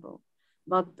 for example.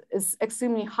 But it's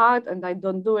extremely hard and I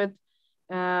don't do it.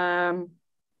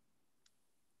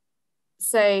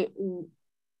 Say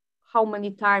how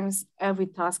many times every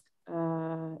task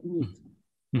needs.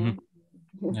 Mm-hmm.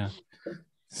 Yeah.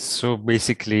 So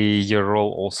basically your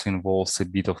role also involves a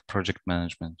bit of project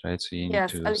management, right? So you need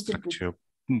to structure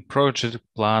project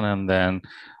plan and then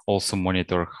also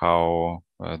monitor how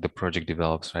the project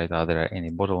develops, right? Are there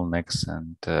any bottlenecks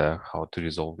and how to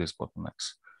resolve these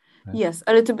bottlenecks? Right? Yes,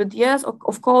 a little bit, yes.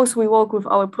 Of course, we work with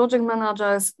our project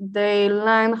managers. They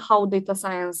learn how data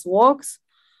science works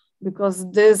because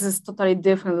this is totally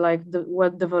different, like the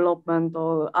web development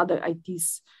or other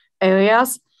ITs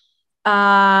areas.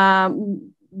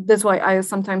 That's why I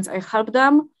sometimes help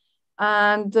them,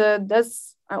 and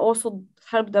I also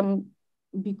help them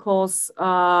because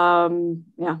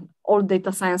all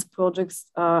data science projects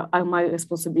are my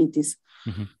responsibilities.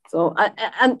 Mm-hmm. So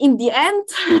and in the end,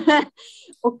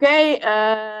 okay,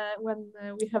 when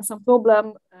we have some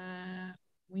problem,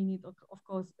 we need of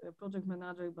course a project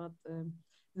manager, but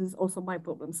this is also my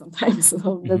problem sometimes. So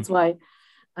mm-hmm. That's why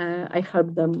I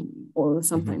help them all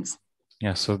sometimes. Mm-hmm.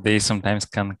 Yeah, so they sometimes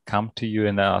can come to you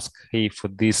and ask, hey, for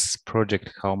this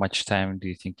project, how much time do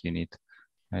you think you need?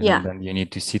 Right? Yeah. And then you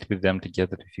need to sit with them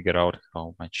together to figure out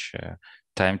how much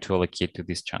time to allocate to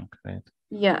this chunk, right?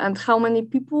 Yeah, and how many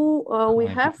people we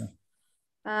have.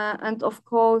 And of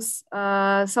course,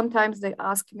 sometimes they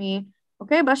ask me,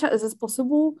 okay, Basia, is it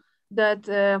possible that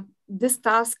this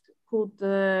task could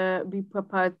be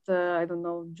prepared, I don't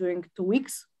know, during 2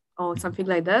 weeks? Or something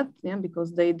like that, yeah,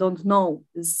 because they don't know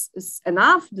this is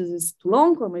enough, this is too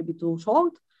long, or maybe too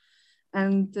short.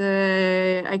 And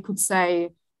I could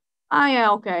say, yeah,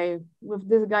 okay, with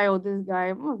this guy or this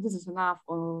guy, this is enough,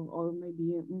 or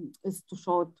maybe it's too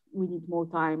short, we need more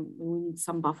time, we need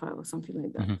some buffer or something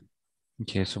like that. Mm-hmm.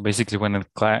 Okay, so basically when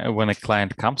a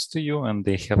client comes to you and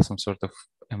they have some sort of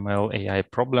ML AI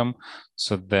problem,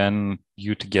 so then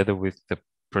you together with the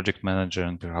project manager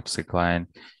and perhaps the client,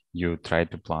 you try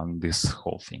to plan this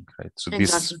whole thing, right? So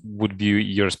exactly. This would be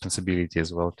your responsibility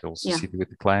as well to also sit with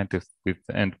the client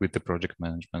with the project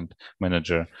management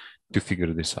manager to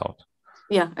figure this out.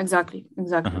 Yeah, exactly.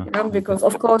 Because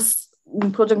of course,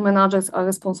 project managers are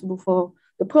responsible for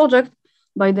the project,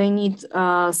 but they need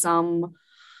some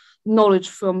knowledge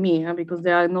from me because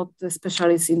they are not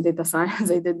specialists in data science.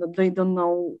 They don't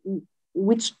know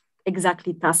which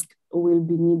exactly task will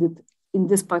be needed in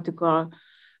this particular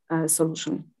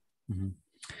solution. Mm-hmm.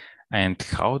 And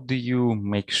how do you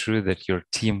make sure that your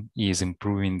team is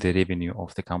improving the revenue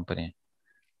of the company?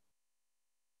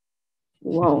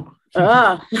 Wow.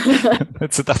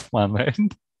 That's a tough one, right?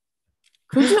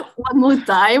 Could you one more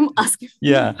time ask?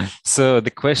 Yeah. So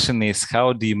the question is,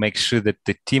 how do you make sure that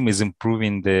the team is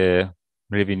improving the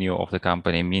revenue of the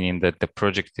company, meaning that the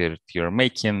projects that you're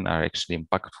making are actually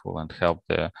impactful and help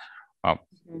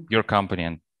your company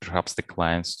and perhaps the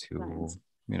clients to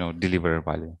deliver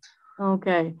value?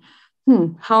 Okay.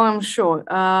 How I'm sure.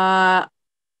 I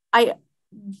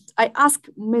ask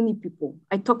many people.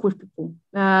 I talk with people.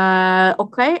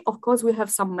 Okay, of course we have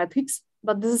some metrics,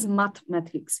 but this is math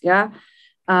metrics, yeah,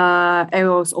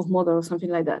 errors of model or something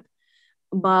like that.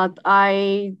 But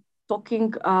I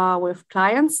talking with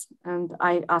clients and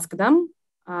I ask them.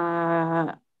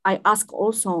 I ask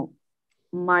also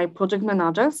my project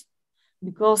managers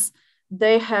because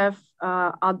they have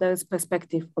others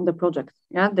perspective on the project.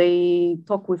 Yeah, they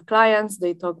talk with clients,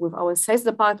 they talk with our sales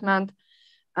department,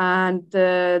 and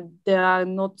they are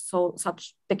not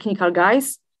such technical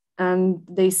guys, and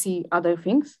they see other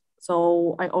things.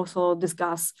 So I also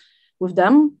discuss with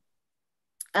them.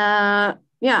 Yeah,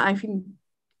 I think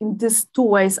in these two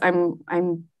ways,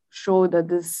 I'm sure that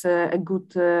this is a good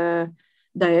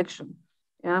direction.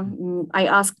 Yeah, I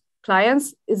ask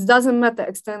clients. It doesn't matter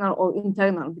external or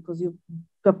internal because you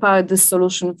prepare this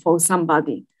solution for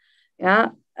somebody. Yeah,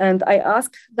 and I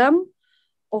ask them.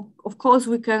 Of course,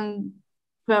 we could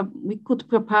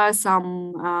prepare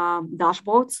some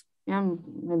dashboards. Yeah,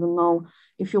 I don't know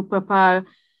if you prepare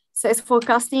sales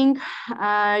forecasting,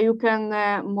 you can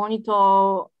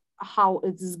monitor how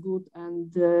it is good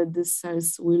and the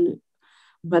sales will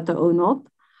better or not.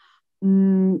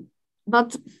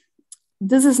 But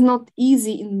this is not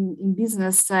easy in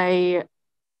business, say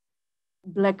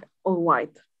black or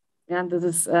white. Yeah, this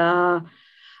is the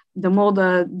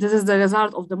model. This is the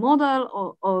result of the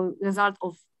model or result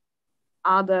of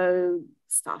other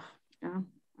stuff. Yeah.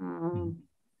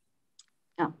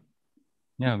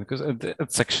 Yeah, because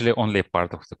it's actually only a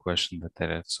part of the question that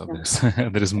there is. So there's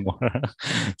there's more.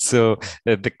 So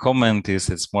the comment is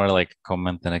it's more like a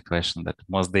comment than a question that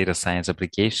most data science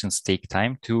applications take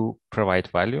time to provide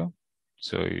value.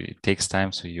 So it takes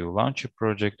time. So you launch a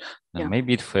project, and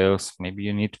maybe it fails. Maybe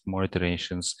you need more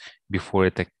iterations before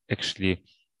it actually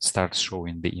starts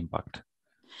showing the impact.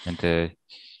 And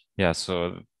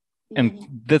and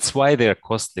that's why they're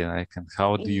costly. Like, and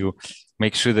how do you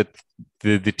make sure that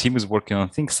the team is working on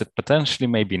things that potentially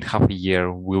maybe in half a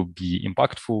year will be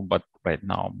impactful, but right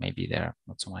now maybe they're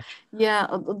not so much. Yeah,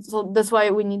 so that's why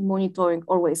we need monitoring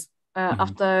always.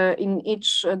 After in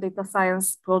each data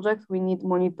science project, we need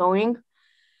monitoring.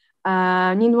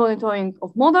 Need monitoring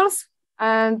of models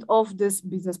and of these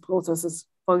business processes.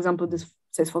 For example, this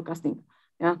sales forecasting.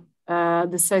 Yeah,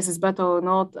 the sales is better or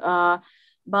not,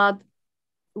 but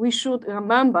we should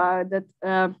remember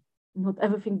that not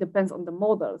everything depends on the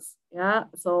models. Yeah,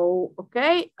 so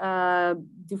okay,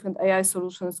 different AI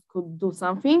solutions could do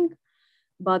something,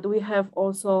 but we have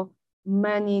also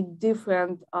many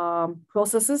different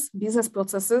processes, business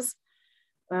processes,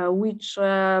 which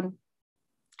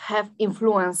have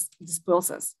influenced this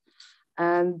process.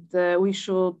 And we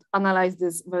should analyze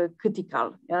this very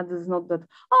critical. Yeah, this is not that,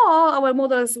 our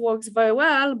models works very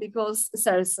well because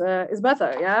sales is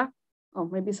better. Yeah,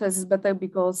 maybe sales is better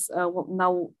because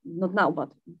now, not now,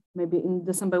 but maybe in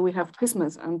December we have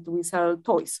Christmas and we sell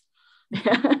toys,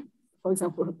 for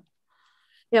example.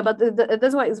 Yeah, but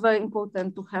that's why it's very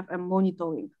important to have a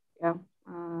monitoring,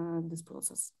 this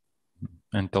process.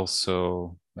 And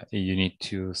also you need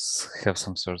to have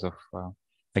some sort of,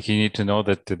 you need to know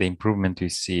that the improvement you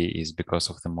see is because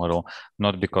of the model,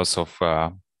 not because of,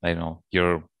 I don't know,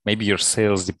 maybe your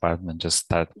sales department just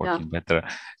start working better.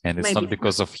 And it's not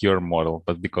because of your model,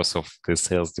 but because of the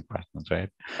sales department, right?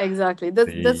 Exactly.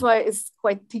 That's why it's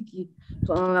quite tricky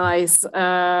to analyze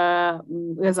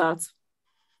results.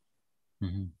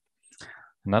 Mm-hmm.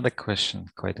 Another question,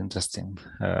 quite interesting.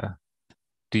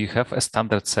 Do you have a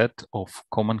standard set of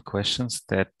common questions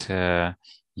that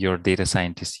your data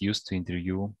scientists use to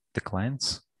interview the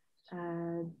clients?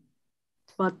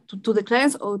 But to the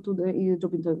clients or to the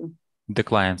job interview? The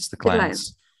clients.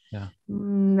 Yeah.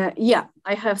 Yeah,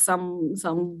 I have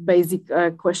some basic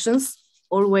questions.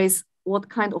 Always, what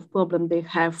kind of problem they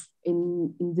have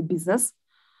in the business?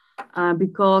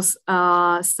 Because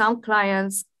some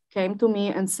clients came to me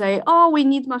and say, we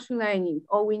need machine learning,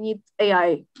 or we need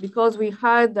AI, because we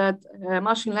heard that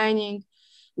machine learning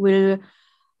will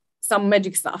some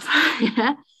magic stuff.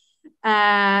 Yeah?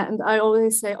 And I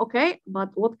always say, okay, but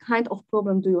what kind of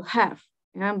problem do you have?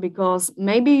 Yeah, because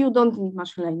maybe you don't need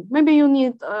machine learning. Maybe you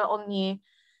need only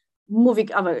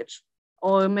moving average,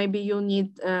 or maybe you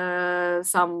need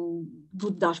some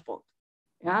good dashboard.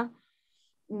 Yeah.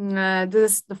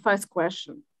 this is the first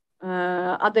question.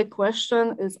 Other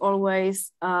question is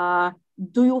always,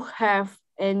 do you have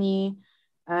any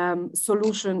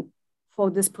solution for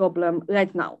this problem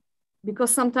right now?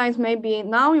 Because sometimes maybe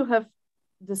now you have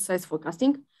this size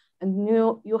forecasting and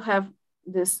you have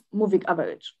this moving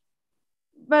average.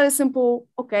 Very simple,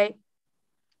 okay.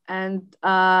 And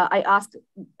I asked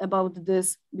about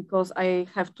this because I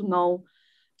have to know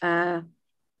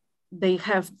they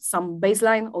have some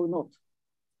baseline or not.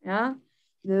 Yeah,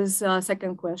 this is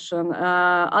second question.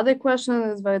 Other question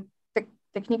is very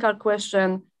technical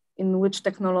question. In which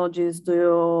technologies do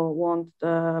you want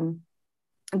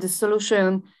the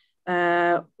solution?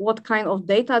 What kind of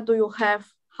data do you have?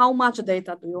 How much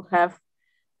data do you have?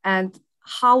 And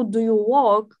how do you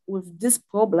work with this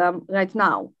problem right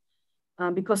now?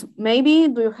 Because maybe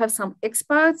do you have some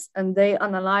experts and they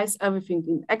analyze everything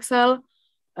in Excel,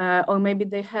 or maybe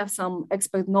they have some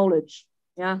expert knowledge,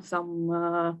 yeah,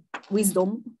 some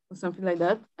wisdom or something like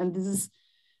that. And this is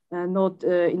not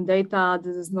in data,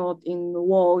 this is not in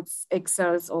Words,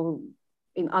 Excels, or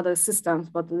in other systems,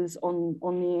 but this is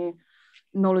only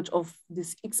knowledge of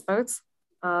these experts.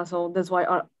 So that's why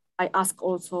I ask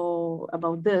also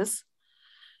about this.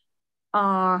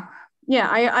 Yeah,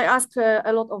 I ask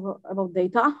a lot about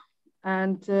data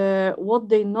and what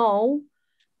they know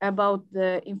about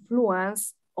the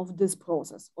influence of this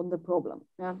process on the problem.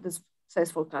 Yeah, this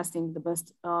sales forecasting, the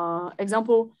best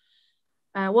example.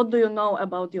 What do you know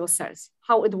about your sales?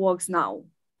 How it works now?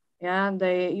 Yeah,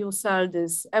 you sell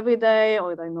this every day,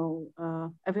 or I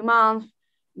know every month.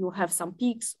 You have some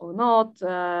peaks or not.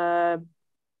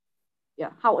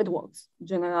 Yeah, how it works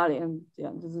generally, and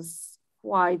yeah, this is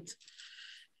quite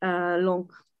long.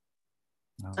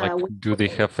 Like, do they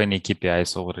have any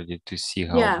KPIs already to see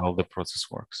how well the process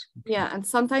works? Okay. Yeah, and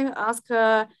sometimes ask,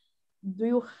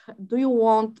 do you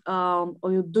want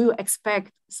or do you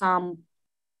expect some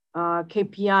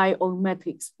KPI or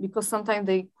metrics? Because sometimes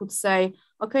they could say,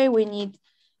 okay, we need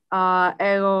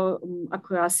error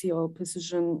accuracy or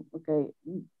precision, okay,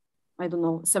 I don't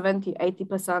know, 70,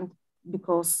 80%,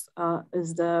 because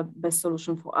is the best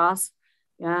solution for us,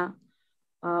 yeah,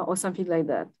 or something like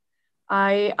that.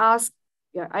 I asked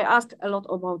a lot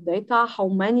about data, how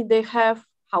many they have,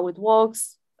 how it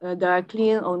works, they are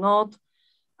clean or not,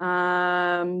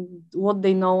 what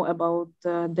they know about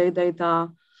their data.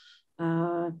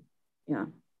 Yeah,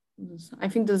 I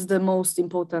think this is the most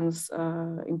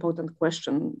important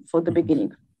question for the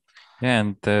beginning. Yeah,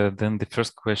 and then the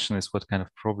first question is what kind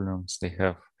of problems they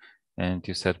have. And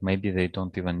you said maybe they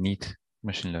don't even need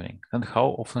machine learning. And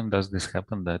how often does this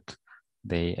happen that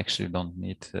they actually don't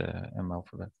need ML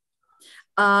for that?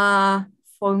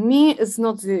 For me, it's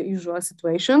not the usual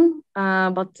situation,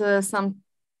 but some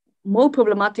more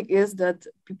problematic is that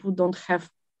people don't have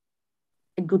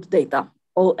a good data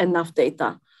or enough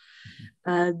data.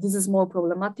 This is more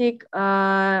problematic.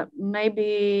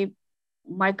 Maybe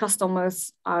my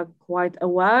customers are quite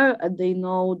aware and they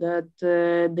know that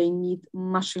they need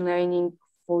machine learning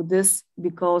for this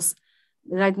because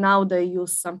right now they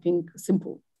use something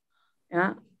simple.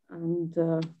 Yeah, and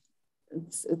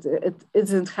it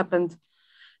isn't happened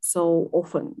so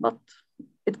often, but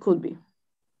it could be.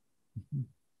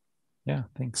 Yeah,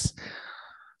 thanks.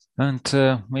 And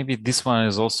maybe this one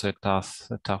is also a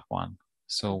tough one.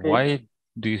 So why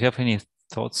do you have any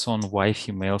thoughts on why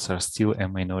females are still a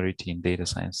minority in data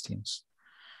science teams?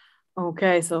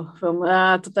 Okay, so from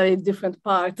a totally different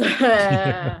part.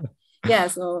 Yeah,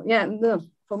 so yeah, no,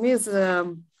 for me it's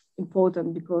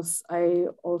important because I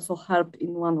also helped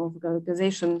in one of the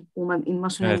organization, Women in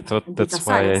Machine Learning. I thought that's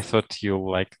why I thought you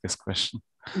like this question.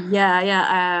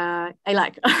 Yeah, I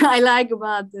like I like,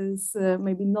 but it's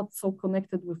maybe not so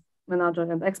connected with manager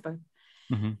and expert.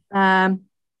 Mm-hmm.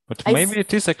 But maybe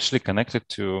it is actually connected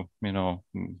to, you know,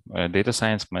 a data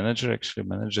science manager actually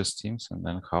manages teams, and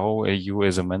then how you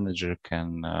as a manager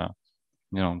can,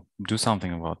 you know, do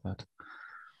something about that.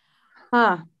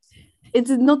 It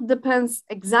not depends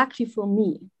exactly from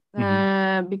me.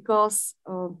 Because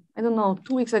I don't know,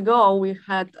 2 weeks ago we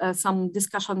had some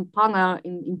discussion panel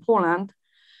in Poland.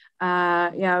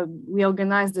 Yeah, we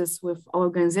organized this with our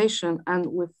organization and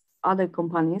with other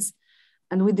companies,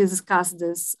 and we discussed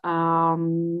this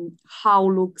how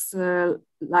looks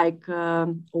like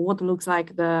what looks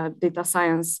like the data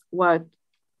science world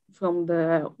from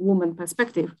the woman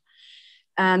perspective.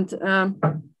 And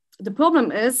the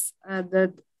problem is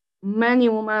that many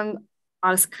women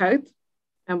are scared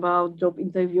about job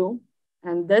interview,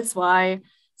 and that's why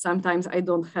sometimes I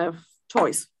don't have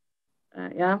choice.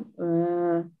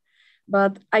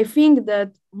 But I think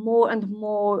that more and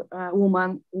more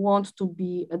women want to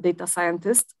be a data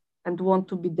scientist and want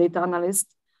to be data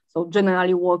analyst so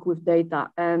generally work with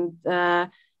data. And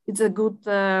it's a good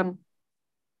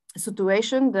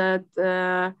situation that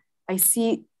I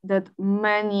see that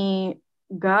many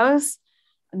girls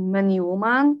and many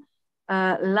women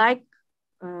like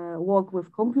work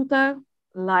with computer,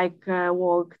 like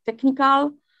work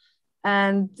technical,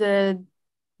 and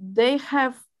they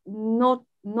have not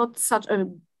such a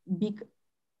big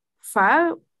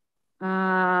fear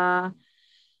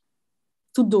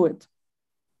to do it.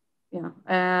 Yeah,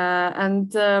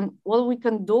 and what we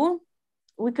can do,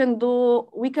 we can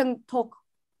talk,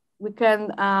 we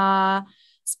can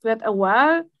spread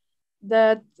awareness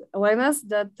that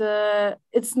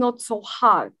it's not so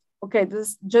hard. Okay,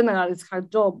 this general is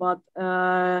hard job, but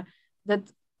that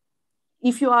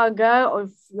if you are a girl or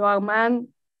if you are a man,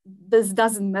 this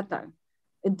doesn't matter.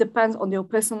 It depends on your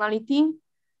personality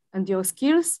and your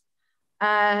skills,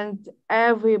 and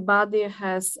everybody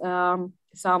has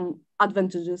some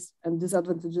advantages and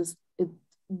disadvantages. It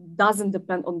doesn't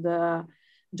depend on the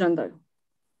gender.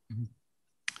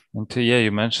 And yeah,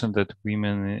 you mentioned that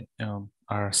women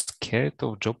are scared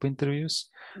of job interviews.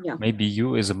 Yeah. Maybe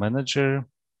you as a manager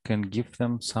can give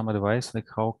them some advice, like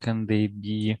how can they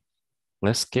be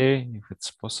less scared if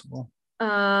it's possible?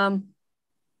 How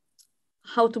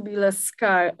to be less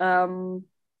scared?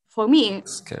 For me,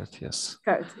 scared, yes.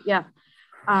 Scared, yeah.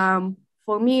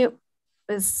 For me, it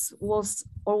was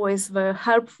always very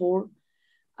helpful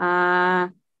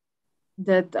that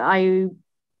I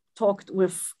talked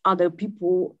with other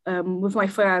people, with my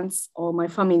friends or my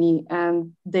family,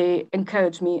 and they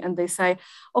encourage me and they say,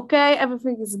 okay,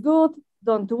 everything is good.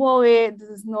 Don't worry. This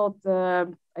is not,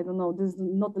 this is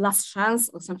not the last chance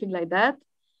or something like that.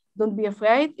 Don't be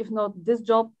afraid. If not this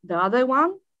job, the other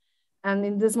one. And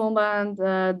in this moment,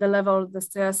 the level of the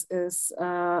stress is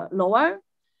lower.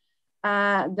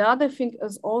 The other thing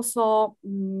is also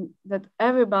that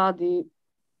everybody,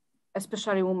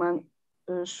 especially women,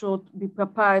 should be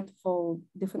prepared for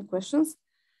different questions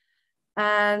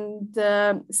and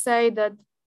say that,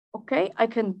 okay, I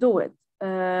can do it.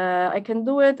 I can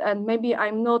do it, and maybe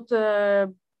I'm not,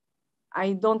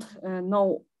 I don't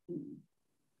know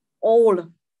all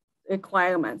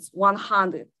requirements,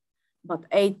 100, but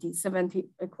 80, 70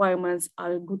 requirements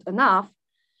are good enough.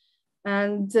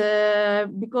 And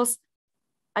because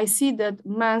I see that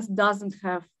men don't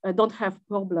have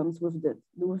problems with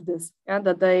this, and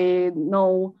that they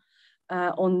know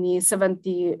only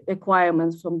 70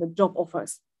 requirements from the job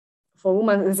offers. For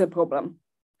women, is a problem,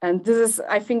 and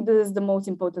I think this is the most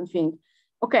important thing.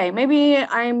 Okay, maybe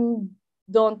I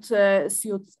don't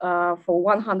suit for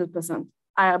 100%,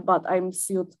 but I'm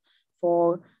suit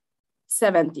for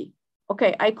 70.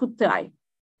 Okay, I could try.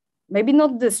 Maybe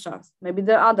not this chance, maybe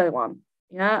the other one.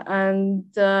 Yeah,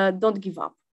 and don't give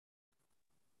up.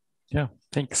 Yeah,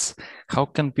 thanks. How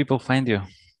can people find you?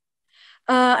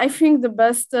 I think the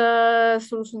best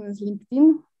solution is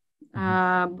LinkedIn.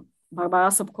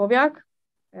 Barbara Sobkowiak.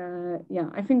 Yeah,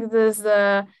 I think this is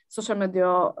the social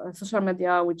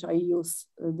media which I use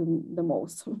the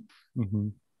most.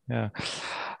 Yeah,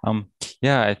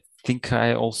 yeah. I think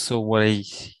what I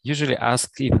usually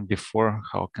ask even before,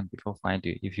 how can people find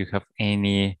you? If you have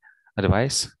any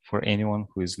advice for anyone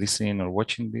who is listening or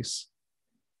watching this.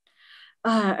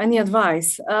 Any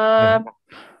advice?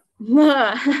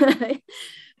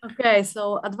 Okay,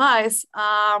 so advice.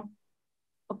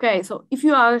 Okay, so if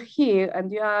you are here and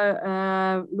you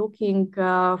are looking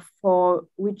for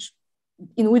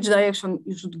in which direction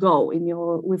you should go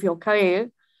with your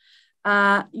career,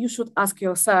 you should ask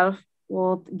yourself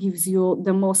what gives you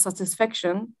the most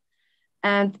satisfaction.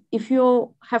 And if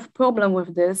you have problem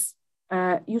with this,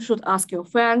 you should ask your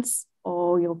friends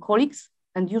or your colleagues,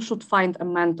 and you should find a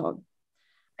mentor.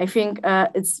 I think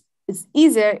it's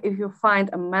easier if you find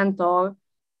a mentor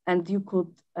and you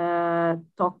could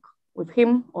talk with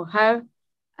him or her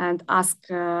and ask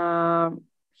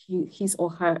his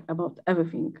or her about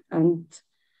everything. And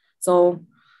so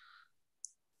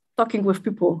talking with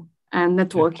people and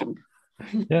networking.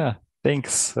 Yeah,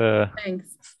 thanks.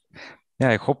 Thanks.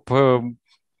 Yeah, I hope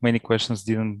many questions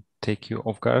didn't take you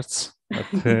off guards, but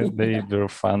they were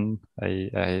fun.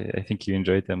 I think you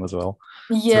enjoyed them as well.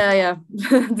 Yeah.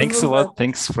 Thanks a lot.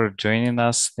 Thanks for joining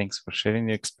us. Thanks for sharing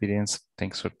your experience.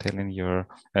 Thanks for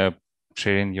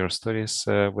sharing your stories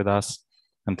with us.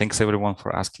 And thanks everyone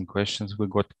for asking questions. We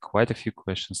got quite a few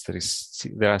questions.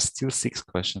 There are still 6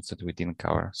 questions that we didn't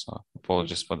cover, so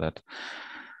apologies for that.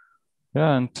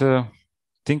 Yeah, and I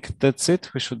think that's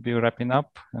it. We should be wrapping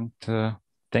up. And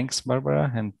thanks,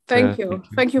 Barbara. And thank you.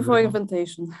 Thank you for the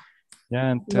invitation.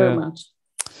 Yeah, and very much.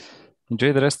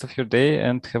 Enjoy the rest of your day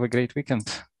and have a great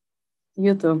weekend.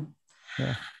 You too.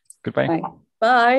 Yeah. Goodbye. Bye. Bye.